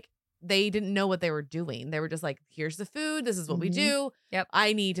 but like they didn't know what they were doing. They were just like, here's the food. This is what we do. Yep.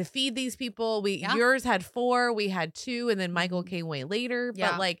 I need to feed these people. Yours had 4, we had 2, and then Michael came way later.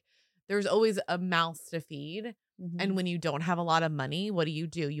 Yeah. But like, there's always a mouth to feed. And when you don't have a lot of money, what do?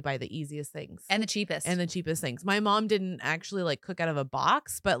 You buy the easiest things. And the cheapest things. My mom didn't actually like cook out of a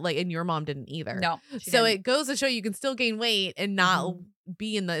box, but like, and your mom didn't either. No. So it goes to show you can still gain weight and not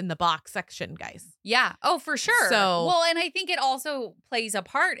be in the box section, guys. Yeah. Oh, for sure. So, well, and I think it also plays a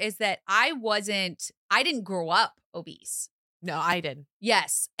part is that I didn't grow up obese. No, I did.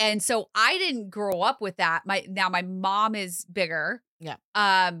 Yes. And so I didn't grow up with that. My mom is bigger. Yeah.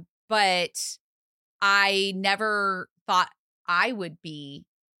 But I never thought I would be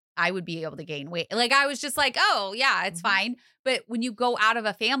able to gain weight. Like I was just like, oh yeah, it's fine. But when you go out of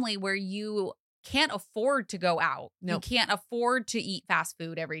a family where you can't afford to go out, you can't afford to eat fast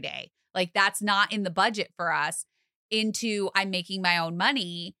food every day. Like that's not in the budget for us. Into I'm making my own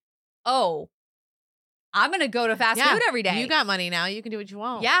money. Oh, I'm going to go to fast food every day. You got money now. You can do what you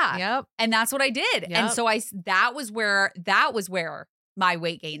want. Yeah. Yep. And that's what I did. Yep. And so that was where my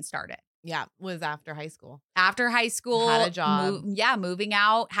weight gain started. Yeah. Was after high school. After high school. Had a job. Moving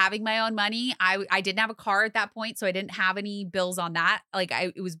out, having my own money. I didn't have a car at that point, so I didn't have any bills on that. Like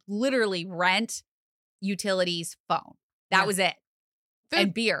it was literally rent, utilities, phone. That was it. Food.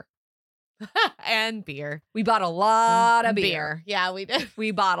 And beer. And beer. We bought a lot of beer. Yeah, we did.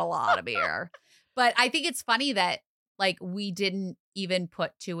 We bought a lot of beer. But I think it's funny that like we didn't even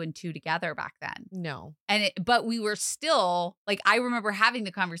put 2 and 2 together back then. No. But we were still like, I remember having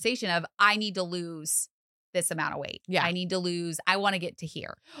the conversation of I need to lose this amount of weight. Yeah. I want to get to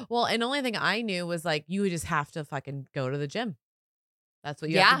here. Well, and the only thing I knew was like, you would just have to fucking go to the gym. That's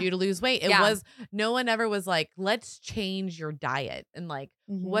what you have to do to lose weight. It was, no one ever was like, let's change your diet. And like,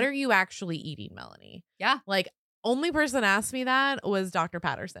 what are you actually eating, Melanie? Yeah. Like, only person asked me that was Dr.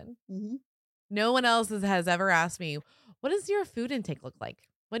 Patterson. No one else has ever asked me, what does your food intake look like?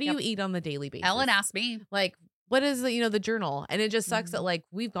 What do you eat on the daily basis? Ellen asked me. Like, what is the journal? And it just sucks that like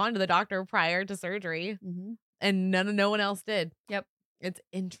we've gone to the doctor prior to surgery and no one else did. Yep. It's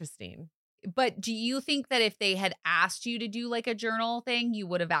interesting. But do you think that if they had asked you to do like a journal thing, you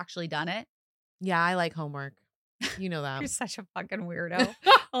would have actually done it? Yeah, I like homework. You know that. You're such a fucking weirdo.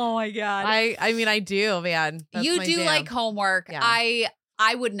 Oh my God. I mean, I do, man. That's you my do jam. like homework. Yeah.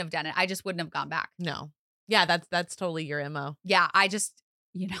 I wouldn't have done it. I just wouldn't have gone back. No. Yeah, that's totally your MO. Yeah, I just,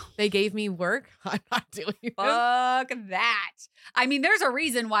 They gave me work. I'm not doing it. Fuck that. I mean, there's a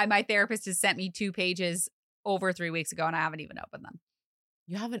reason why my therapist has sent me 2 pages over 3 weeks ago and I haven't even opened them.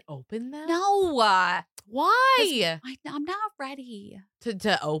 You haven't opened them? No. Why? I'm not ready.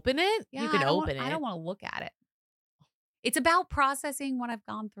 To open it? Yeah, you can open it. I don't want to look at it. It's about processing what I've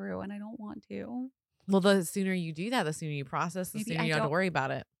gone through and I don't want to. Well, the sooner you do that, the sooner you process, the sooner you don't have to worry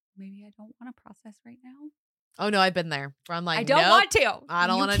about it. Maybe I don't want to process right now. Oh, no, I've been there. Where I'm like, I don't want to. I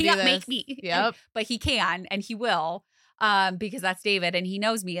don't want to do this. You can't make me. Yep. But he can and he will because that's David and he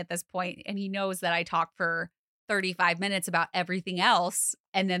knows me at this point and he knows that I talk for 35 minutes about everything else.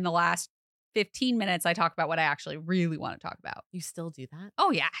 And then the last 15 minutes, I talk about what I actually really want to talk about. You still do that?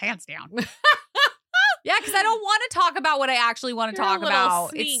 Oh, yeah. Hands down. Yeah, because I don't want to talk about what I actually want to talk about.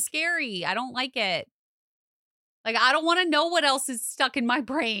 Sneak. It's scary. I don't like it. Like, I don't want to know what else is stuck in my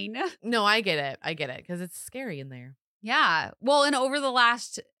brain. No, I get it. I get it. Because it's scary in there. Yeah. Well, and over the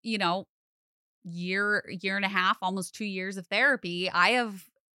last, year and a half, almost 2 years of therapy, I have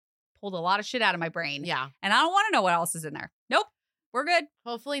pulled a lot of shit out of my brain. Yeah. And I don't want to know what else is in there. Nope. We're good.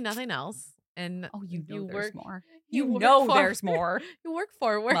 Hopefully nothing else. And there's more. There's more. You work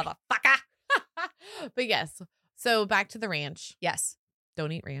forward. Motherfucker. But yes. So back to the ranch. Yes.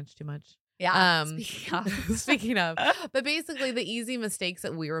 Don't eat ranch too much. Yeah. Speaking of. But basically the easy mistakes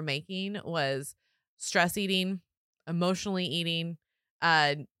that we were making was stress eating, emotionally eating,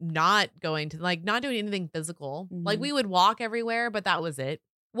 not doing anything physical. Like we would walk everywhere, but that was it.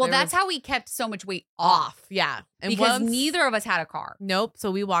 Well, that's how we kept so much weight off. Yeah. And because neither of us had a car. Nope.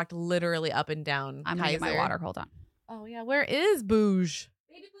 So we walked literally up and down. I'm going to get my water. Hold on. Oh, yeah. Where is Bouge?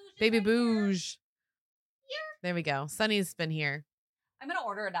 Baby right Bouge. Here. There we go. Sunny's been here. I'm going to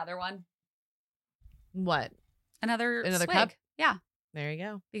order another one. What? Another swig. cup? Yeah. There you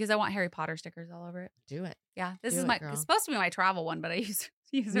go. Because I want Harry Potter stickers all over it. Do it. Yeah. This is it's supposed to be my travel one, but I use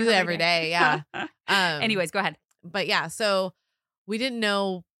it every day. Yeah. Anyways, go ahead. But yeah, so we didn't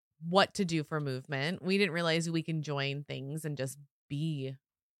know what to do for movement. We didn't realize we can join things and just be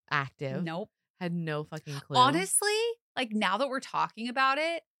active. Nope. Had no fucking clue. Honestly, like now that we're talking about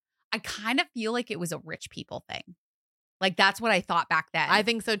it, I kind of feel like it was a rich people thing. Like that's what I thought back then. I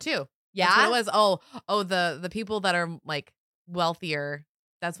think so too. Yeah. That's what it was. Oh, the people that are like wealthier,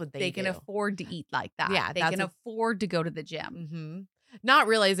 that's what they can do. afford to eat like that. Yeah. They can afford to go to the gym. Mm-hmm. Not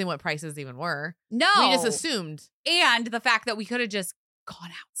realizing what prices even were. No. We just assumed. And the fact that we could have just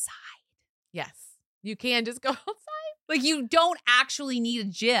gone outside. Yes. You can just go outside. Like you don't actually need a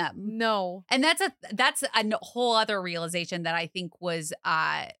gym. No. And that's a whole other realization that I think was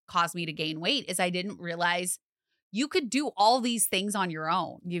caused me to gain weight is I didn't realize you could do all these things on your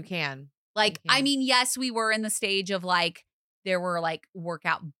own. You can. Like, I mean, yes, we were in the stage of like, there were like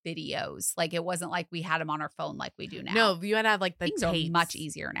workout videos. Like it wasn't like we had them on our phone like we do now. No, you had to have like the things tapes. are much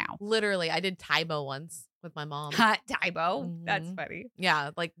easier now. Literally, I did Taibo once with my mom. Taibo? Mm-hmm. That's funny.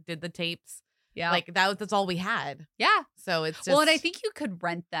 Yeah, like did the tapes. Yeah. Like that's all we had. Yeah. So it's just. Well, and I think you could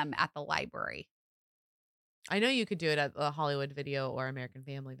rent them at the library. I know you could do it at the Hollywood Video or American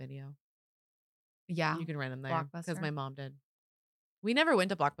Family Video. Yeah. You can rent them there because Blockbuster. my mom did. We never went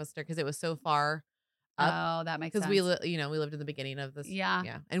to Blockbuster because it was so far up. Oh, that makes sense. Because we lived in the beginning of this. Yeah.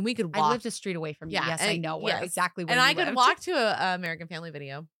 Yeah. And we could walk. I lived a street away from you. Yeah, Yes, I know where exactly where and you I could lived. walk to a American Family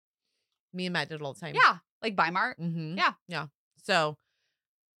Video. Me and Matt did it all the time. Yeah. Like Bimart. Mm-hmm. Yeah. Yeah. So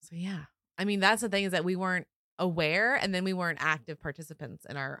yeah. I mean, that's the thing is that we weren't aware and then we weren't active participants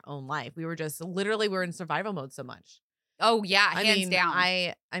in our own life. We were just literally we're in survival mode so much. Oh yeah, hands down.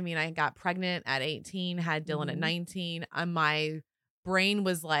 I got pregnant at 18, had Dylan at 19. My brain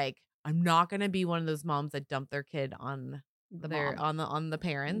was like, I'm not gonna be one of those moms that dump their kid on the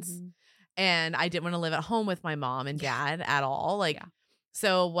parents. And I didn't want to live at home with my mom and dad at all. Like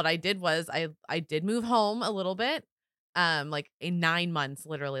so what I did was I did move home a little bit. Like in 9 months,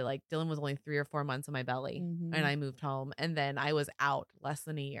 literally, like Dylan was only 3 or 4 months in my belly and I moved home and then I was out less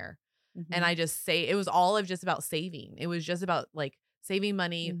than a year. And I just it was all of just about saving. It was just about like saving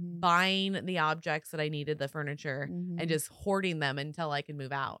money, buying the objects that I needed, the furniture, and just hoarding them until I could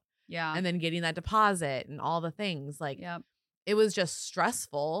move out. Yeah. And then getting that deposit and all the things. Like it was just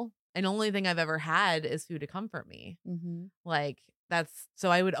stressful. And only thing I've ever had is food to comfort me. Like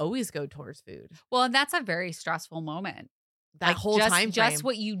so I would always go towards food. Well, and that's a very stressful moment. That whole time frame. Just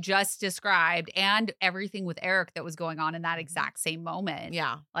what you just described and everything with Eric that was going on in that exact same moment.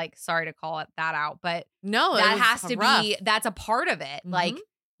 Yeah. Like, sorry to call that out, but no, that has to be, that's a part of it. Like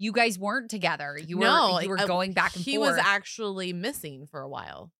you guys weren't together. You were going back and forth. He was actually missing for a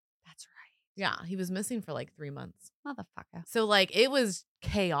while. That's right. Yeah. He was missing for like 3 months. Motherfucker. So like it was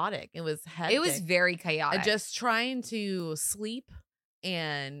chaotic. It was hectic. It was very chaotic. Just trying to sleep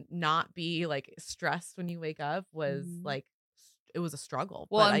and not be like stressed when you wake up was like, it was a struggle.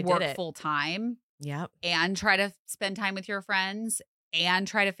 Well, but and I work did it full time. Yep. And try to spend time with your friends and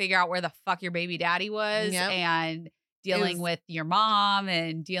try to figure out where the fuck your baby daddy was and dealing with your mom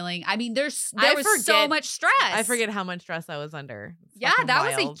and I mean, there was so much stress. I forget how much stress I was under. That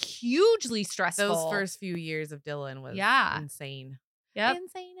wild. Was a hugely stressful. Those first few years of Dylan was insane. Yep.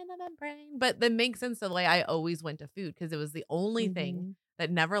 Insane in the membrane. But that makes sense the way I always went to food because it was the only thing that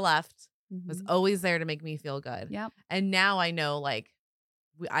never left. Was always there to make me feel good. Yep. And now I know like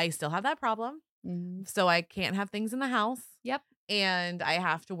I still have that problem. So I can't have things in the house. Yep. And I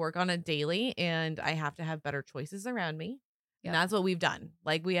have to work on it daily and I have to have better choices around me. Yep. And that's what we've done.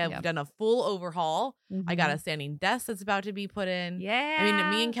 Like we have done a full overhaul. I got a standing desk that's about to be put in. Yeah. I mean,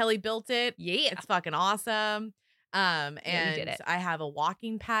 me and Kellie built it. Yeah. It's fucking awesome. And did it. I have a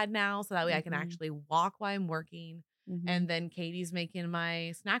walking pad now so that way I can actually walk while I'm working. And then Katie's making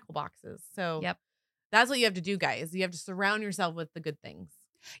my snackle boxes. So that's what you have to do, guys. You have to surround yourself with the good things.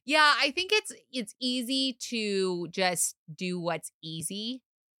 Yeah, I think it's easy to just do what's easy.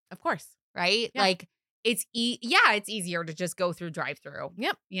 Of course. Right? Yeah. Like it's easier to just go through drive-through.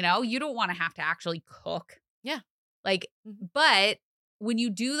 Yep. You know, you don't want to have to actually cook. Yeah. Like, but when you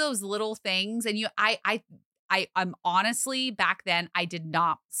do those little things and I'm honestly back then I did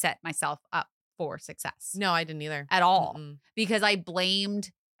not set myself up for success. No, I didn't either. At all. Because I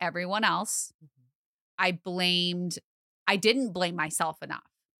blamed everyone else. I didn't blame myself enough.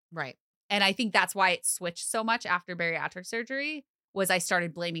 Right. And I think that's why it switched so much after bariatric surgery was I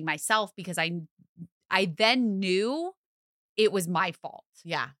started blaming myself because I then knew it was my fault.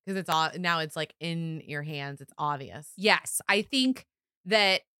 Yeah. Because it's all now it's like in your hands. It's obvious. Yes. I think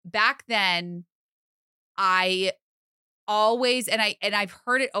that back then I always and I've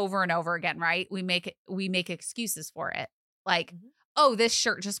heard it over and over again, right? We make excuses for it. Like, oh, this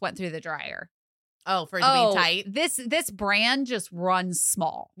shirt just went through the dryer. Oh, for it to be tight. This brand just runs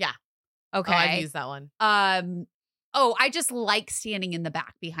small. Yeah. Okay. Oh, I've used that one. I just like standing in the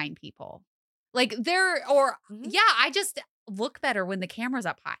back behind people. Like I just look better when the camera's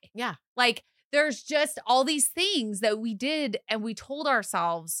up high. Yeah. Like there's just all these things that we did and we told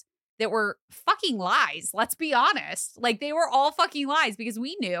ourselves that were fucking lies. Let's be honest. Like they were all fucking lies because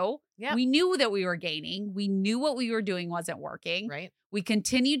we knew. Yep. We knew that we were gaining. We knew what we were doing wasn't working. Right. We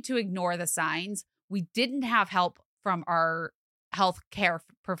continued to ignore the signs. We didn't have help from our healthcare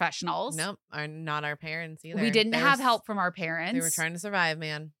professionals. Nope. Not our parents either. We didn't have help from our parents. They were trying to survive,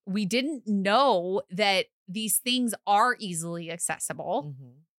 man. We didn't know that these things are easily accessible.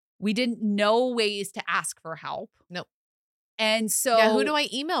 We didn't know ways to ask for help. Nope. And so who do I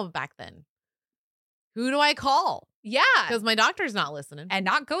email back then? Who do I call? Yeah. Because my doctor's not listening. And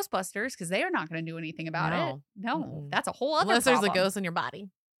not Ghostbusters, because they are not going to do anything about it. No. That's a whole other Unless problem. there's a ghost in your body.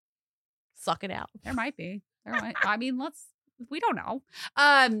 Suck it out. There might be. I mean, we don't know.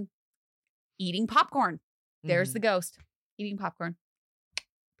 Eating popcorn. There's the ghost. Eating popcorn.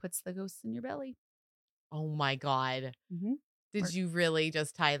 Puts the ghosts in your belly. Oh my God. Did you really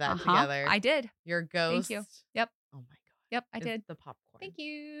just tie that together? I did. Your ghost. Thank you. Yep. Oh my God. Yep, I did. The popcorn. Thank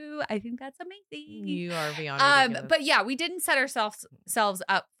you. I think that's amazing. You are beyond ridiculous. But yeah, we didn't set ourselves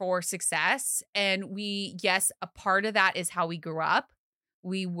up for success. And yes, a part of that is how we grew up.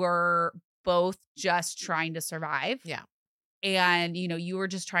 We were both just trying to survive. Yeah. And, you were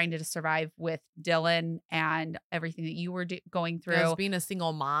just trying to survive with Dylan and everything that you were going through. As being a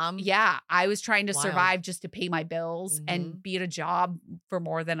single mom. Yeah. I was trying to Wild. survive just to pay my bills and be at a job for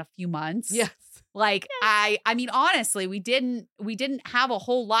more than a few months. Yes. Like, yes. I mean, honestly, we didn't have a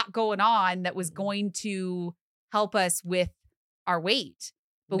whole lot going on that was going to help us with our weight.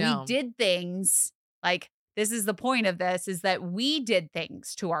 But we did things like, this is the point of this, is that we did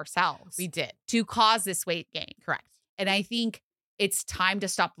things to ourselves. We did. To cause this weight gain. Correct. And I think it's time to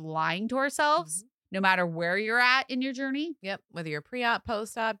stop lying to ourselves, no matter where you're at in your journey. Yep. Whether you're pre-op,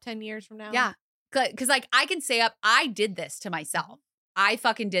 post-op, 10 years from now. Yeah. Because like I can say I did this to myself. I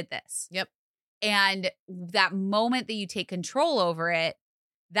fucking did this. Yep. And that moment that you take control over it,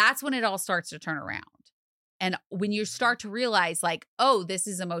 that's when it all starts to turn around. And when you start to realize like, oh, this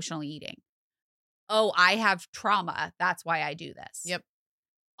is emotional eating. Oh, I have trauma. That's why I do this. Yep.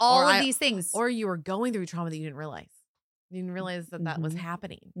 All of these things. Or you were going through trauma that you didn't realize. You didn't realize that was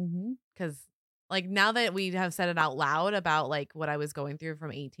happening. Because like now that we have said it out loud about like what I was going through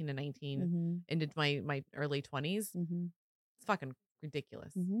from 18 to 19 into my early 20s, it's fucking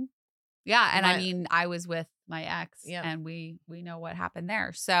ridiculous. Yeah. And I mean, I was with my ex and we know what happened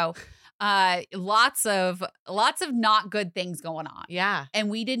there. So lots of not good things going on. Yeah. And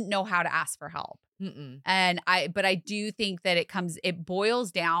we didn't know how to ask for help. But I do think that it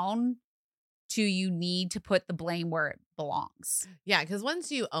boils down to you need to put the blame where it belongs. Yeah, because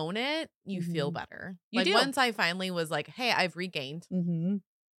once you own it, you feel better. You do. Once I finally was like, hey, I've regained.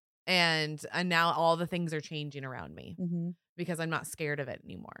 And now all the things are changing around me because I'm not scared of it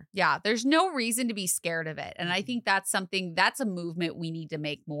anymore. Yeah, there's no reason to be scared of it. And I think that's a movement we need to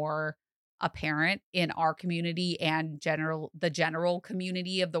make more apparent in our community and the general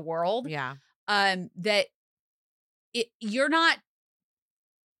community of the world. Yeah. That you're not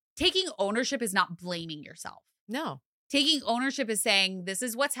taking ownership is not blaming yourself. No. Taking ownership is saying, this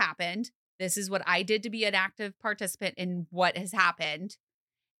is what's happened. This is what I did to be an active participant in what has happened.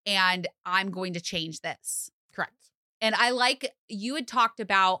 And I'm going to change this. Correct. And I like you had talked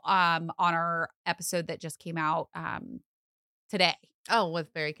about on our episode that just came out today. Oh,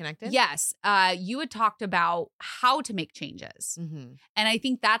 with Very Connected? Yes. You had talked about how to make changes. And I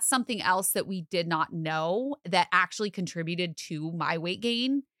think that's something else that we did not know that actually contributed to my weight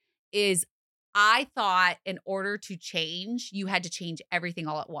gain is I thought in order to change, you had to change everything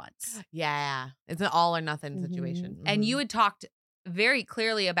all at once. Yeah. It's an all or nothing situation. And you had talked very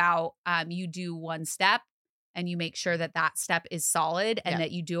clearly about you do one step and you make sure that step is solid and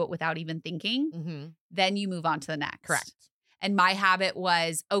that you do it without even thinking. Then you move on to the next. Correct. And my habit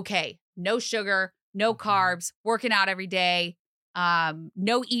was, okay, no sugar, no carbs, working out every day,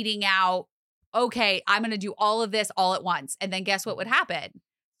 no eating out. Okay, I'm going to do all of this all at once. And then guess what would happen?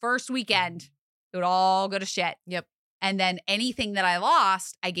 First weekend, it would all go to shit. Yep. And then anything that I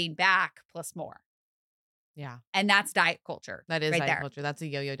lost, I gained back plus more. Yeah. And that's diet culture. That is right diet there. culture. That's a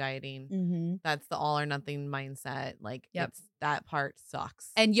yo-yo dieting. That's the all or nothing mindset. Like that part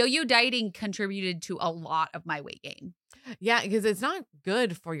sucks. And yo-yo dieting contributed to a lot of my weight gain. Yeah, because it's not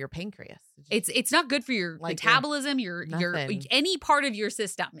good for your pancreas. It's not good for your metabolism, your any part of your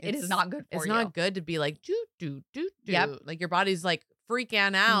system. It is not good for you. It's not good to be like do. Like your body's like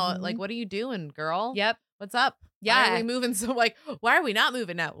freaking out. Like, what are you doing, girl? Yep. What's up? Yeah. Why are we moving so why are we not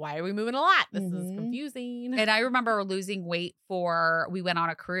moving now? Why are we moving a lot? This is confusing. And I remember losing weight we went on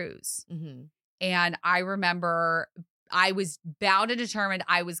a cruise. And I remember I was bound and determined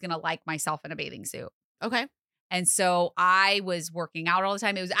I was going to like myself in a bathing suit. Okay. And so I was working out all the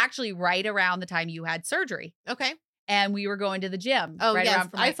time. It was actually right around the time you had surgery. Okay. And we were going to the gym. Oh, right yes.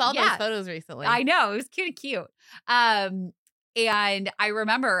 I saw those photos recently. I know. It was cute. And I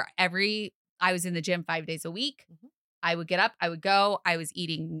remember I was in the gym 5 days a week. I would get up, I would go. I was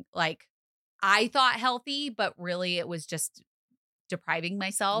eating I thought healthy, but really it was just depriving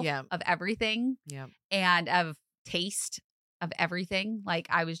myself of everything and of taste of everything. Like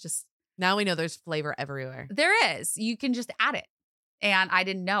I was just. Now we know there's flavor everywhere. There is. You can just add it. And I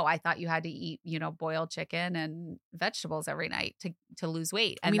didn't know. I thought you had to eat, boiled chicken and vegetables every night to lose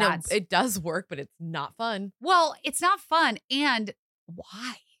weight. And I mean, it does work, but it's not fun. Well, it's not fun. And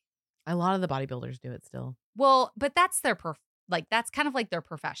why? A lot of the bodybuilders do it still. Well, but that's that's kind of like their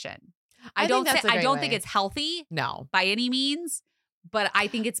profession. I don't think it's healthy. No. By any means. But I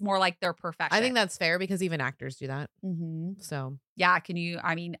think it's more like their profession. I think that's fair because even actors do that. So. Yeah.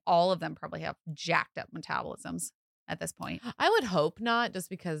 All of them probably have jacked up metabolisms. at this point. I would hope not, just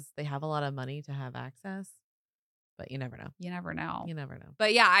because they have a lot of money to have access. But you never know. You never know. You never know.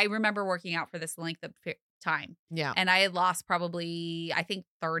 But yeah, I remember working out for this length of time. Yeah. And I had lost probably, I think,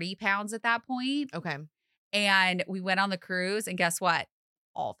 30 pounds at that point. Okay. And we went on the cruise, and guess what?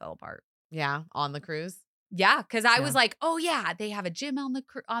 All fell apart. Yeah. On the cruise. Yeah, because I was like, oh yeah, they have a gym on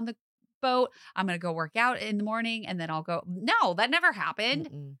the boat. I'm gonna go work out in the morning, and then I'll go. No, that never happened.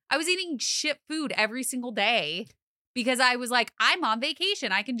 Mm-mm. I was eating shit food every single day because I was like, I'm on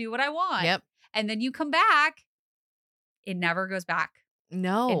vacation. I can do what I want. Yep. And then you come back, it never goes back.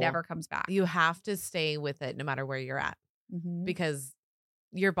 No. It never comes back. You have to stay with it no matter where you're at, Mhm. because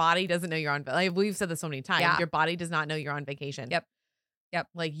your body doesn't know you're on. Like we've said this so many times. Yeah. Your body does not know you're on vacation. Yep.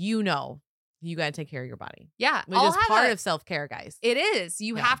 Like, you got to take care of your body. Yeah. Which is part of self-care, guys. It is.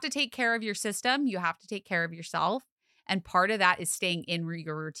 You Yeah. have to take care of your system. You have to take care of yourself. And part of that is staying in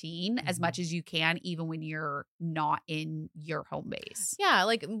your routine as much as you can, even when you're not in your home base. Yeah.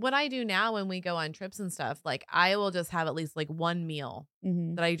 Like what I do now when we go on trips and stuff, like I will just have at least like one meal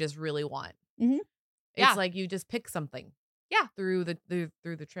that I just really want. Mhm. It's Yeah. like you just pick something. Yeah. Through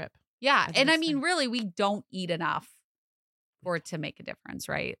the trip. Yeah. think And I it's mean, fine. really, we don't eat enough for it to make a difference,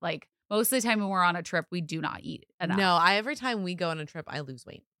 right? Like most of the time when we're on a trip, we do not eat enough. No, every time we go on a trip, I lose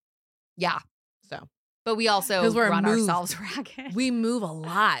weight. Yeah. So But we also 'Cause we're run moved. ourselves ragged. we move a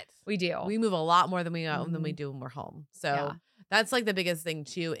lot. We do. We move a lot more than we Mhm. do when we're home. So Yeah. that's like the biggest thing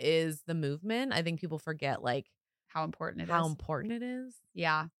too, is the movement. I think people forget like How important it is. how important it is.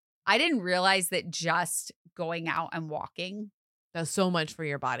 Yeah. I didn't realize that just going out and walking, Does so much for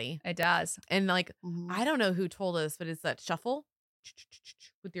your body. it does. And like, Mhm. I don't know who told us, but it's that shuffle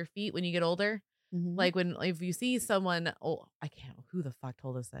with your feet when you get older. Mhm. Like if you see someone, I can't, who the fuck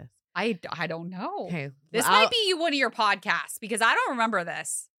told us this? I don't know. Okay. This might be one of your podcasts because I don't remember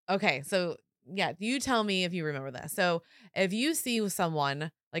this. Okay. So yeah, you tell me if you remember this. So if you see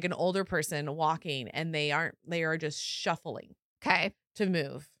someone like an older person walking and they are just shuffling Okay. to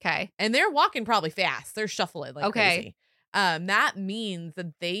move, Okay. and they're walking probably fast. They're shuffling like Okay. crazy. That means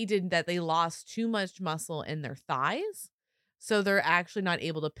that they lost too much muscle in their thighs. So they're actually not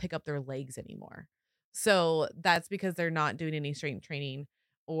able to pick up their legs anymore. So that's because they're not doing any strength training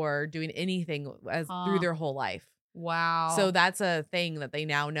or doing anything through their whole life. Wow. So that's a thing that they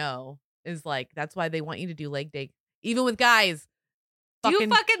now know, is like, that's why they want you to do leg day. Even with guys. do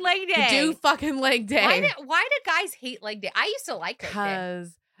fucking leg day. Do fucking leg day. Why do guys hate leg day? I used to like leg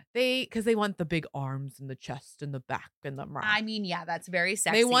day. Because they want the big arms and the chest and the back and the I mean, yeah, that's very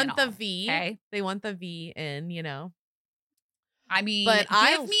sexy. they want and the all, V. Okay. They want the V in, I mean, But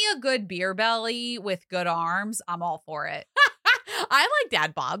give me a good beer belly with good arms. I'm all for it. I like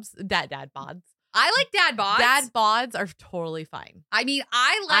dad bods. Dad bods. I like dad bods. Dad bods are totally fine. I mean,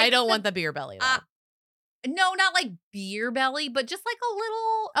 I don't want the beer belly though. No, not like beer belly, but just like a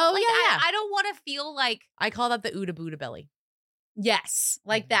little. Oh, like, yeah. I don't want to feel like. I call that the Ooda Booda belly. Yes,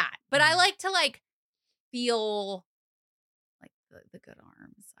 like that. But I like to like feel like the good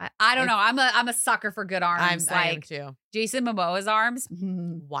arms. I don't know. I'm a sucker for good arms. I am like too. Jason Momoa's arms.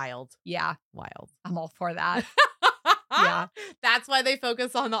 Wild. Yeah, Wild. I'm all for that. Yeah. That's why they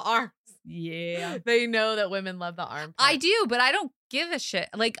focus on the arms. Yeah. They know that women love the arm. I do, but I don't give a shit.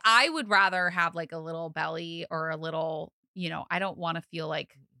 Like I would rather have like a little belly or a little, I don't want to feel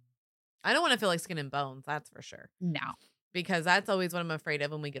like. I don't want to feel like skin and bones. That's for sure. No. Because that's always what I'm afraid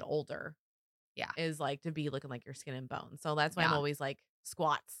of when we get older. Yeah. Is like to be looking like your skin and bones. So that's why Yeah. I'm always like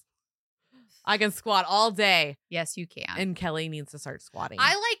squats. I can squat all day. Yes, you can. And Kelly needs to start squatting.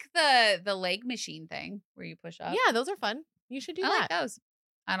 I like the leg machine thing where you push up. Yeah, those are fun. You should do I that. like those.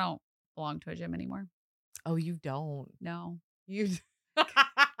 I don't belong to a gym anymore. Oh, you don't. No. You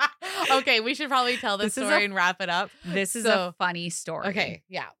Okay, we should probably tell this This is story a- and wrap it up. This is So- a funny story. Okay,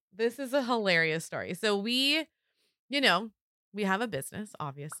 yeah. This is a hilarious story. So we have a business,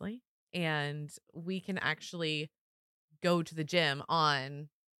 obviously, and we can actually go to the gym on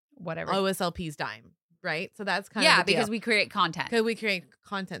Whatever. OSLP's dime, right? So that's kind of yeah, the deal. because we create content. Because we create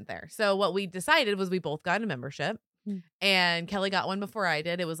content there. So what we decided was we both got a membership. And Kelly got one before I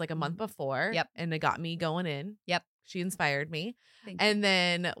did. It was like a month before. Yep. And it got me going in. Yep. She inspired me. Thank you. And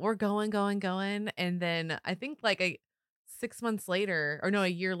then we're going. And then I think like a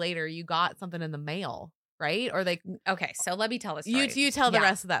year later, you got something in the mail, right? Or like, Okay, so let me tell this story. you tell the Yeah.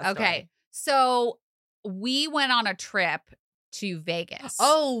 rest of that story. Okay, so we went on a trip to Vegas.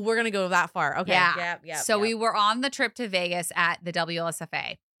 Oh, we're going to go that far. Okay. Yeah. Yep. So we were on the trip to Vegas at the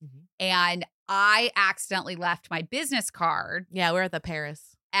WLSFA, Mhm. and I accidentally left my business card Yeah, we're at the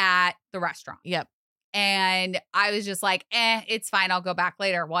Paris. at the restaurant. Yep. And I was just like, it's fine. I'll go back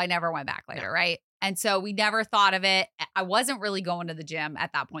later. Well, I never went back later, right? And so we never thought of it. I wasn't really going to the gym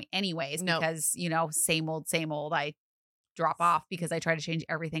at that point anyways, Nope. because, same old, same old. I drop off because I try to change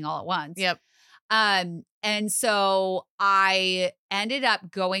everything all at once. Yep. And so I ended up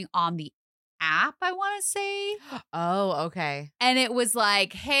going on the app, I want to say. Oh, okay. And it was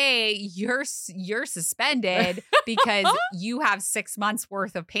like, hey, you're suspended because you have 6 months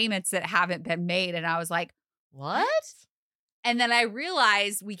worth of payments that haven't been made. And I was like, what? And then I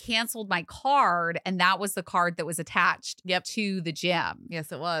realized we canceled my card, and that was the card that was attached to the gym.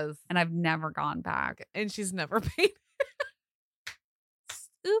 Yes, it was. And I've never gone back. And she's never paid.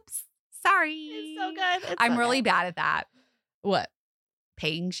 Oops. Sorry. It's so good. I'm really bad at that. What?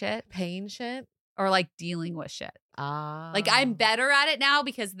 Paying shit. Paying shit? Or like dealing with shit. Like Ah. I'm better at it now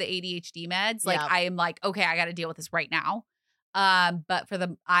because of the ADHD meds. Like I am like, okay, I got to deal with this right now. But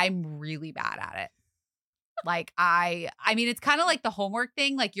I'm really bad at it. Like I mean, it's kind of like the homework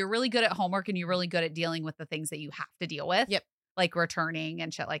thing. Like you're really good at homework and you're really good at dealing with the things that you have to deal with. Yep. Like returning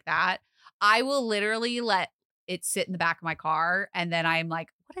and shit like that. I will literally let it sit in the back of my car. And then I'm like,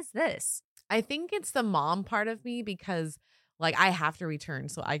 what is this? I think it's the mom part of me because like I have to return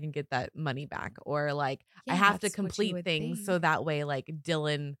so I can get that money back, or like I have to complete things so that way like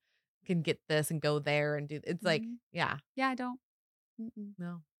Dylan can get this and go there and do it's like, yeah. Yeah, I don't.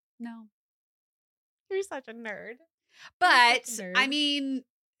 No. You're such a nerd. But I mean,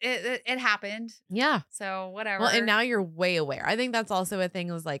 it happened. Yeah. So whatever. Well, and now you're way aware. I think that's also a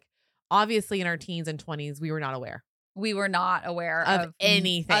thing was like, obviously in our teens and 20s, we were not aware. We were not aware of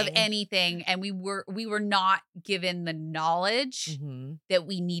anything. And we were not given the knowledge that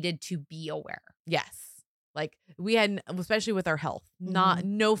we needed to be aware. Yes. Like we had, especially with our health,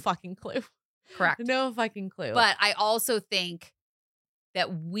 no fucking clue. Correct. No fucking clue. But I also think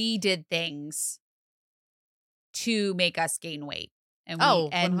that we did things to make us gain weight. And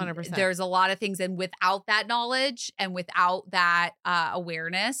 100%. There's a lot of things. And without that knowledge and without that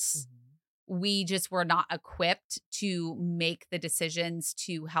awareness, we just were not equipped to make the decisions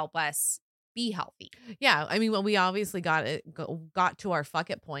to help us be healthy. Yeah. I mean, well, we obviously got to our fuck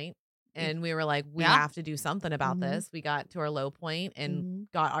it point and we were like, we have to do something about this. We got to our low point and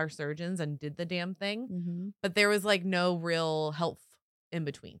got our surgeons and did the damn thing. But there was like no real health in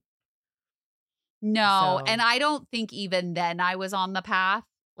between. No. So. And I don't think even then I was on the path.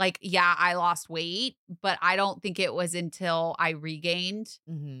 Like, yeah, I lost weight, but I don't think it was until I regained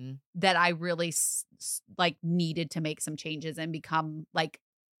that I really like needed to make some changes and become like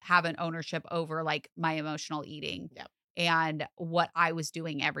have an ownership over like my emotional eating and what I was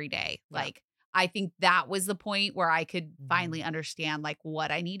doing every day. Like, I think that was the point where I could finally understand like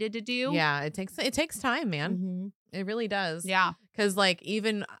what I needed to do. Yeah, it takes time, man. It really does. Yeah. Cause like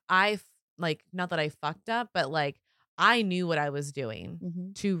even like not that I fucked up, but like I knew what I was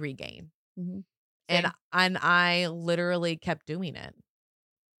doing to regain. And I literally kept doing it.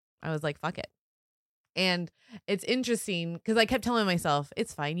 I was like, fuck it. And it's interesting because I kept telling myself,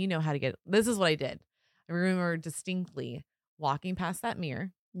 it's fine. You know how to get, this is what I did. I remember distinctly walking past that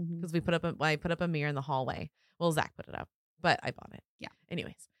mirror because I put up a mirror in the hallway. Well, Zach put it up, but I bought it. Yeah.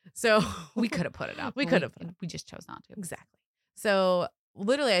 Anyways, so we could have put it up. We could have. We just chose not to. Exactly. So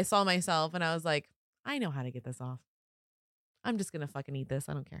literally I saw myself and I was like, I know how to get this off. I'm just going to fucking eat this.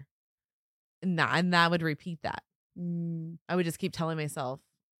 I don't care. And that would repeat that. I would just keep telling myself,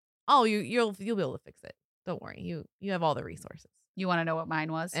 oh, you'll be able to fix it. Don't worry. You have all the resources. You want to know what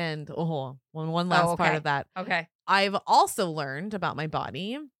mine was? And one last part of that. Okay. I've also learned about my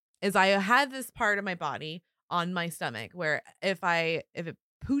body is I had this part of my body on my stomach where if it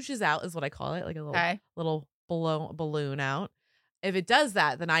pooshes out is what I call it, like a little balloon out. If it does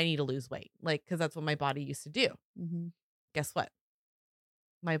that, then I need to lose weight. Like, cause that's what my body used to do. Guess what?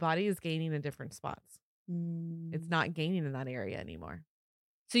 My body is gaining in different spots. It's not gaining in that area anymore.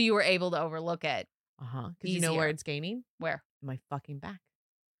 So you were able to overlook it. Because you know where it's gaining? Where? My fucking back.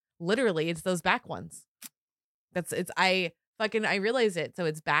 Literally, it's those back ones. I realize it. So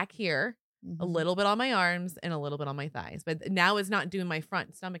it's back here, a little bit on my arms and a little bit on my thighs. But now it's not doing my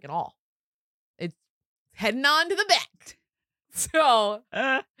front stomach at all. It's heading on to the back. So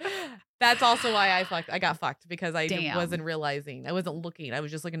that's also why I got fucked because I wasn't realizing. I wasn't looking. I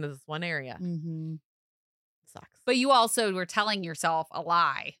was just looking at this one area. Sucks. But you also were telling yourself a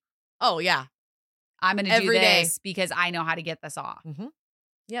lie. Oh, yeah. I'm going to do this because I know how to get this off.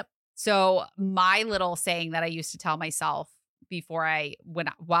 Yep. So my little saying that I used to tell myself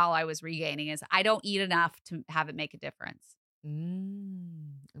while I was regaining is I don't eat enough to have it make a difference.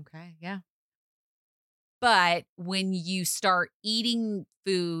 Okay. Yeah. But when you start eating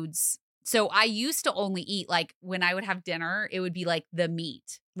foods So I used to only eat like when I would have dinner, it would be like the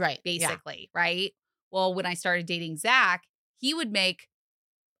meat, Right. basically, right? Well, when I started dating Zach, he would make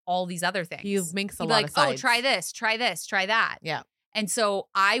all these other things. He makes a He'd be lot like, of sides. try this, try this, try that. Yeah. And so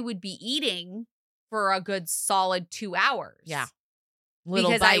I would be eating for a good solid 2 hours. Yeah.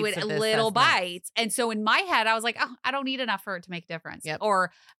 Because I would of this, little that's nuts. bites. And so in my head, I was like, oh, I don't eat enough for it to make a difference. Yep.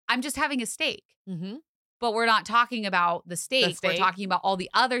 Or I'm just having a steak. Mm-hmm. But we're not talking about the steak. We're steak. talking about all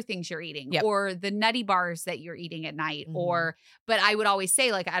the other things you're eating. Yep. Or the nutty bars that you're eating at night. Mhm. But I would always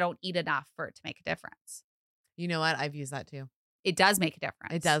say, like, I don't eat enough for it to make a difference. You know what? I've used that too. It does make a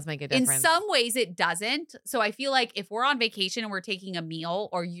difference. It does make a difference. In some ways, it doesn't. So I feel like if we're on vacation and we're taking a meal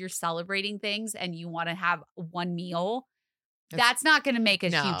or you're celebrating things and you want to have one meal, that's not going to make a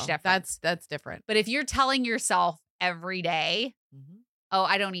huge difference. That's different. But if you're telling yourself every day, Mhm. oh,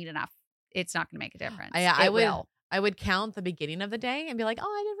 I don't eat enough, it's not going to make a difference. I would count the beginning of the day and be like, oh,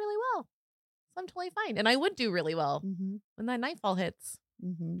 I did really well. So I'm totally fine. And I would do really well when that nightfall hits.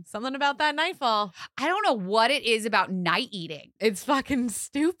 Something about that nightfall. I don't know what it is about night eating. It's fucking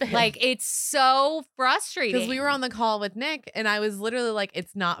stupid. Like, it's so frustrating. Because we were on the call with Nick and I was literally like,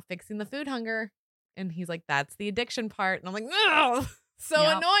 it's not fixing the food hunger. And he's like, that's the addiction part. And I'm like, no, so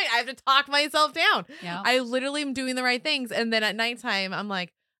annoyed. I have to talk myself down. Yep. I literally am doing the right things. And then at nighttime, I'm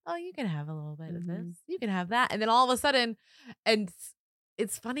like, oh, you can have a little bit of this. You can have that. And then all of a sudden, and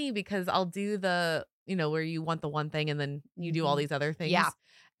it's funny because I'll do the, where you want the one thing and then you do all these other things. Yeah.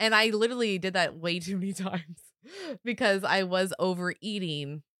 And I literally did that way too many times because I was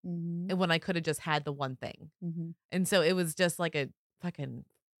overeating when I could have just had the one thing. And so it was just like a fucking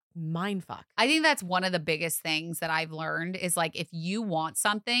mind fuck. I think that's one of the biggest things that I've learned is like, if you want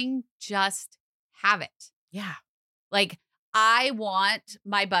something, just have it. Yeah. Like, I want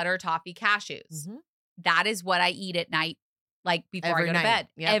my butter toffee cashews. That is what I eat at night, like before I go to bed.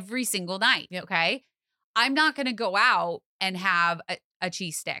 Every single night. Okay. I'm not going to go out and have a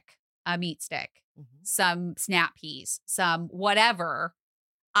cheese stick, a meat stick, some snap peas, some whatever.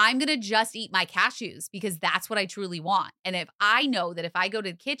 I'm going to just eat my cashews because that's what I truly want. And if I know that if I go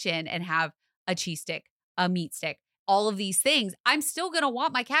to the kitchen and have a cheese stick, a meat stick, all of these things, I'm still going to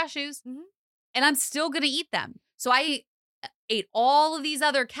want my cashews and I'm still going to eat them. So I ate all of these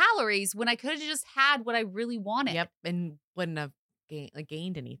other calories when I could have just had what I really wanted. Yep. And wouldn't have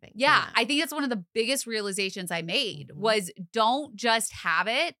gained anything. Yeah. I think that's one of the biggest realizations I made was don't just have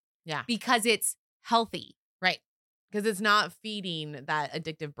it because it's healthy. Right. Because it's not feeding that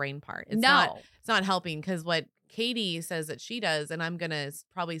addictive brain part. It's not helping. Because what Katie says that she does, and I'm going to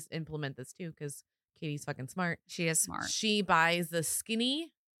probably implement this too because Katie's fucking smart. She is smart. She buys the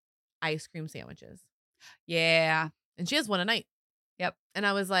skinny ice cream sandwiches. Yeah. And she has one a night. Yep. And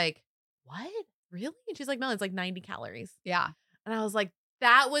I was like, what? Really? And she's like, no, it's like 90 calories. Yeah. And I was like,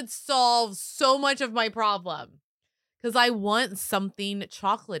 that would solve so much of my problem. Because I want something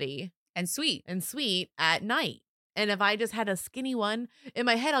chocolatey and sweet at night. And if I just had a skinny one in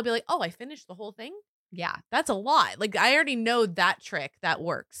my head, I'll be like, oh, I finished the whole thing. Yeah. That's a lot. Like, I already know that trick that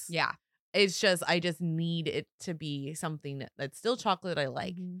works. Yeah. It's just, I just need it to be something that's still chocolate I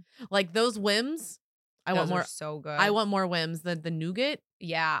like. Like those Whims. I want more. So good. I want more Whims than the nougat.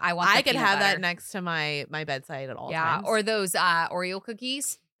 Yeah. I could have butter. that next to my bedside at all times. Yeah. Or those Oreo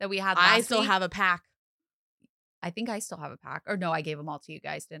cookies that we had last I still week. have a pack. I think I still have a pack. Or no, I gave them all to you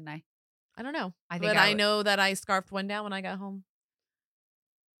guys, didn't I? I don't know. But I know that I scarfed one down when I got home.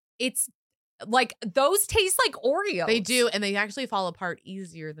 It's like those taste like Oreos. They do. And they actually fall apart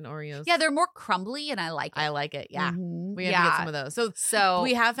easier than Oreos. Yeah, they're more crumbly and I like it. I like it. Yeah. We have to get some of those. So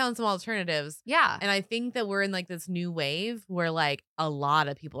we have found some alternatives. Yeah. And I think that we're in like this new wave where like a lot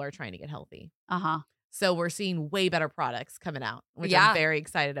of people are trying to get healthy. So we're seeing way better products coming out, which I'm very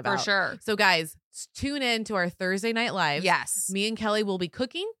excited about. For sure. So guys, tune in to our Thursday night live. Yes. Me and Kellie will be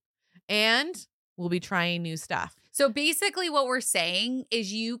cooking and we'll be trying new stuff. So basically what we're saying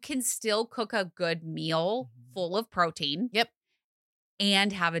is you can still cook a good meal full of protein. Yep.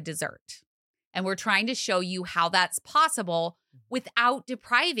 And have a dessert. And we're trying to show you how that's possible without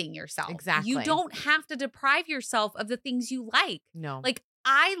depriving yourself. Exactly. You don't have to deprive yourself of the things you like. No. Like,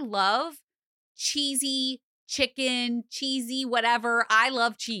 I love cheesy chicken, cheesy whatever. I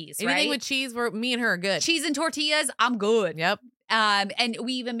love cheese. Anything with cheese, me and her are good. Cheese and tortillas, I'm good. Yep. And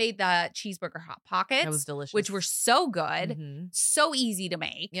we even made the cheeseburger Hot Pockets. That was delicious. Which were so good. So easy to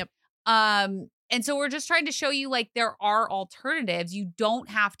make. Yep. And so we're just trying to show you like there are alternatives. You don't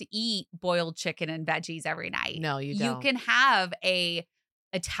have to eat boiled chicken and veggies every night. No, you don't. You can have a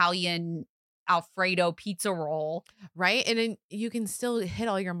Italian Alfredo pizza roll. Right? And then you can still hit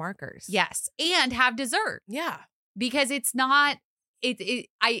all your markers. Yes. And have dessert. Yeah. Because it's not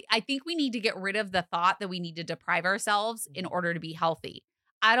I think we need to get rid of the thought that we need to deprive ourselves in order to be healthy.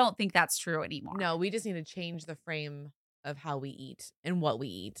 I don't think that's true anymore. No, we just need to change the frame of how we eat and what we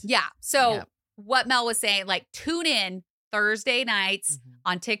eat. Yeah. So what Mel was saying, like, tune in Thursday nights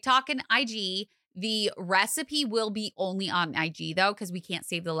on TikTok and IG. The recipe will be only on IG though, because we can't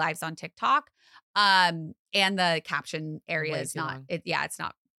save the lives on TikTok. And the caption area is not. It's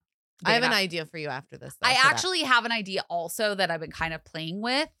not. I have an idea for you after this. Though, I actually have an idea also that I've been kind of playing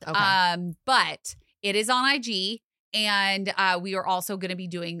with. Okay. But it is on IG. And we are also going to be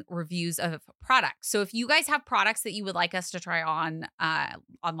doing reviews of products. So if you guys have products that you would like us to try on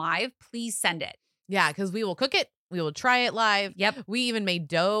live, please send it. Yeah, because we will cook it. We will try it live. Yep. We even made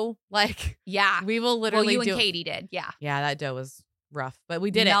dough. Like, yeah, we will literally. Well, you and Katie did. Yeah. Yeah, that dough was rough, but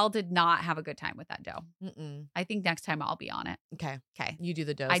we did Mel did not have a good time with that dough. Mm-mm. I think next time I'll be on it. Okay. Okay. You do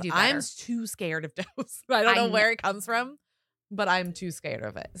the dough. I do better. I'm too scared of doughs. I don't know where it comes from, but I'm too scared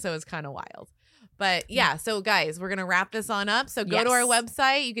of it. So it's kind of wild. But yeah, so guys, we're going to wrap this on up. So go to our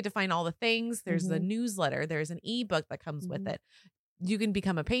website. You get to find all the things. There's a newsletter. There's an ebook that comes with it. You can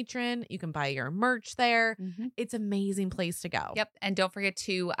become a patron. You can buy your merch there. It's an amazing place to go. Yep. And don't forget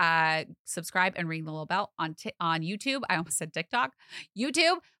to subscribe and ring the little bell on YouTube. I almost said TikTok.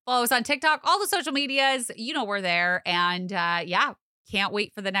 YouTube. Follow us on TikTok. All the social medias. You know we're there. And can't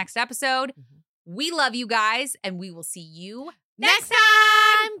wait for the next episode. We love you guys. And we will see you next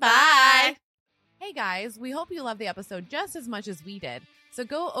time. Bye. Hey guys, we hope you loved the episode just as much as we did. So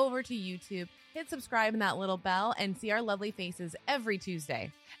go over to YouTube, hit subscribe and that little bell, and see our lovely faces every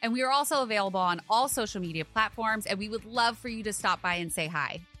Tuesday. And we are also available on all social media platforms, and we would love for you to stop by and say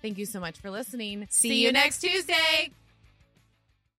hi. Thank you so much for listening. See you next Tuesday.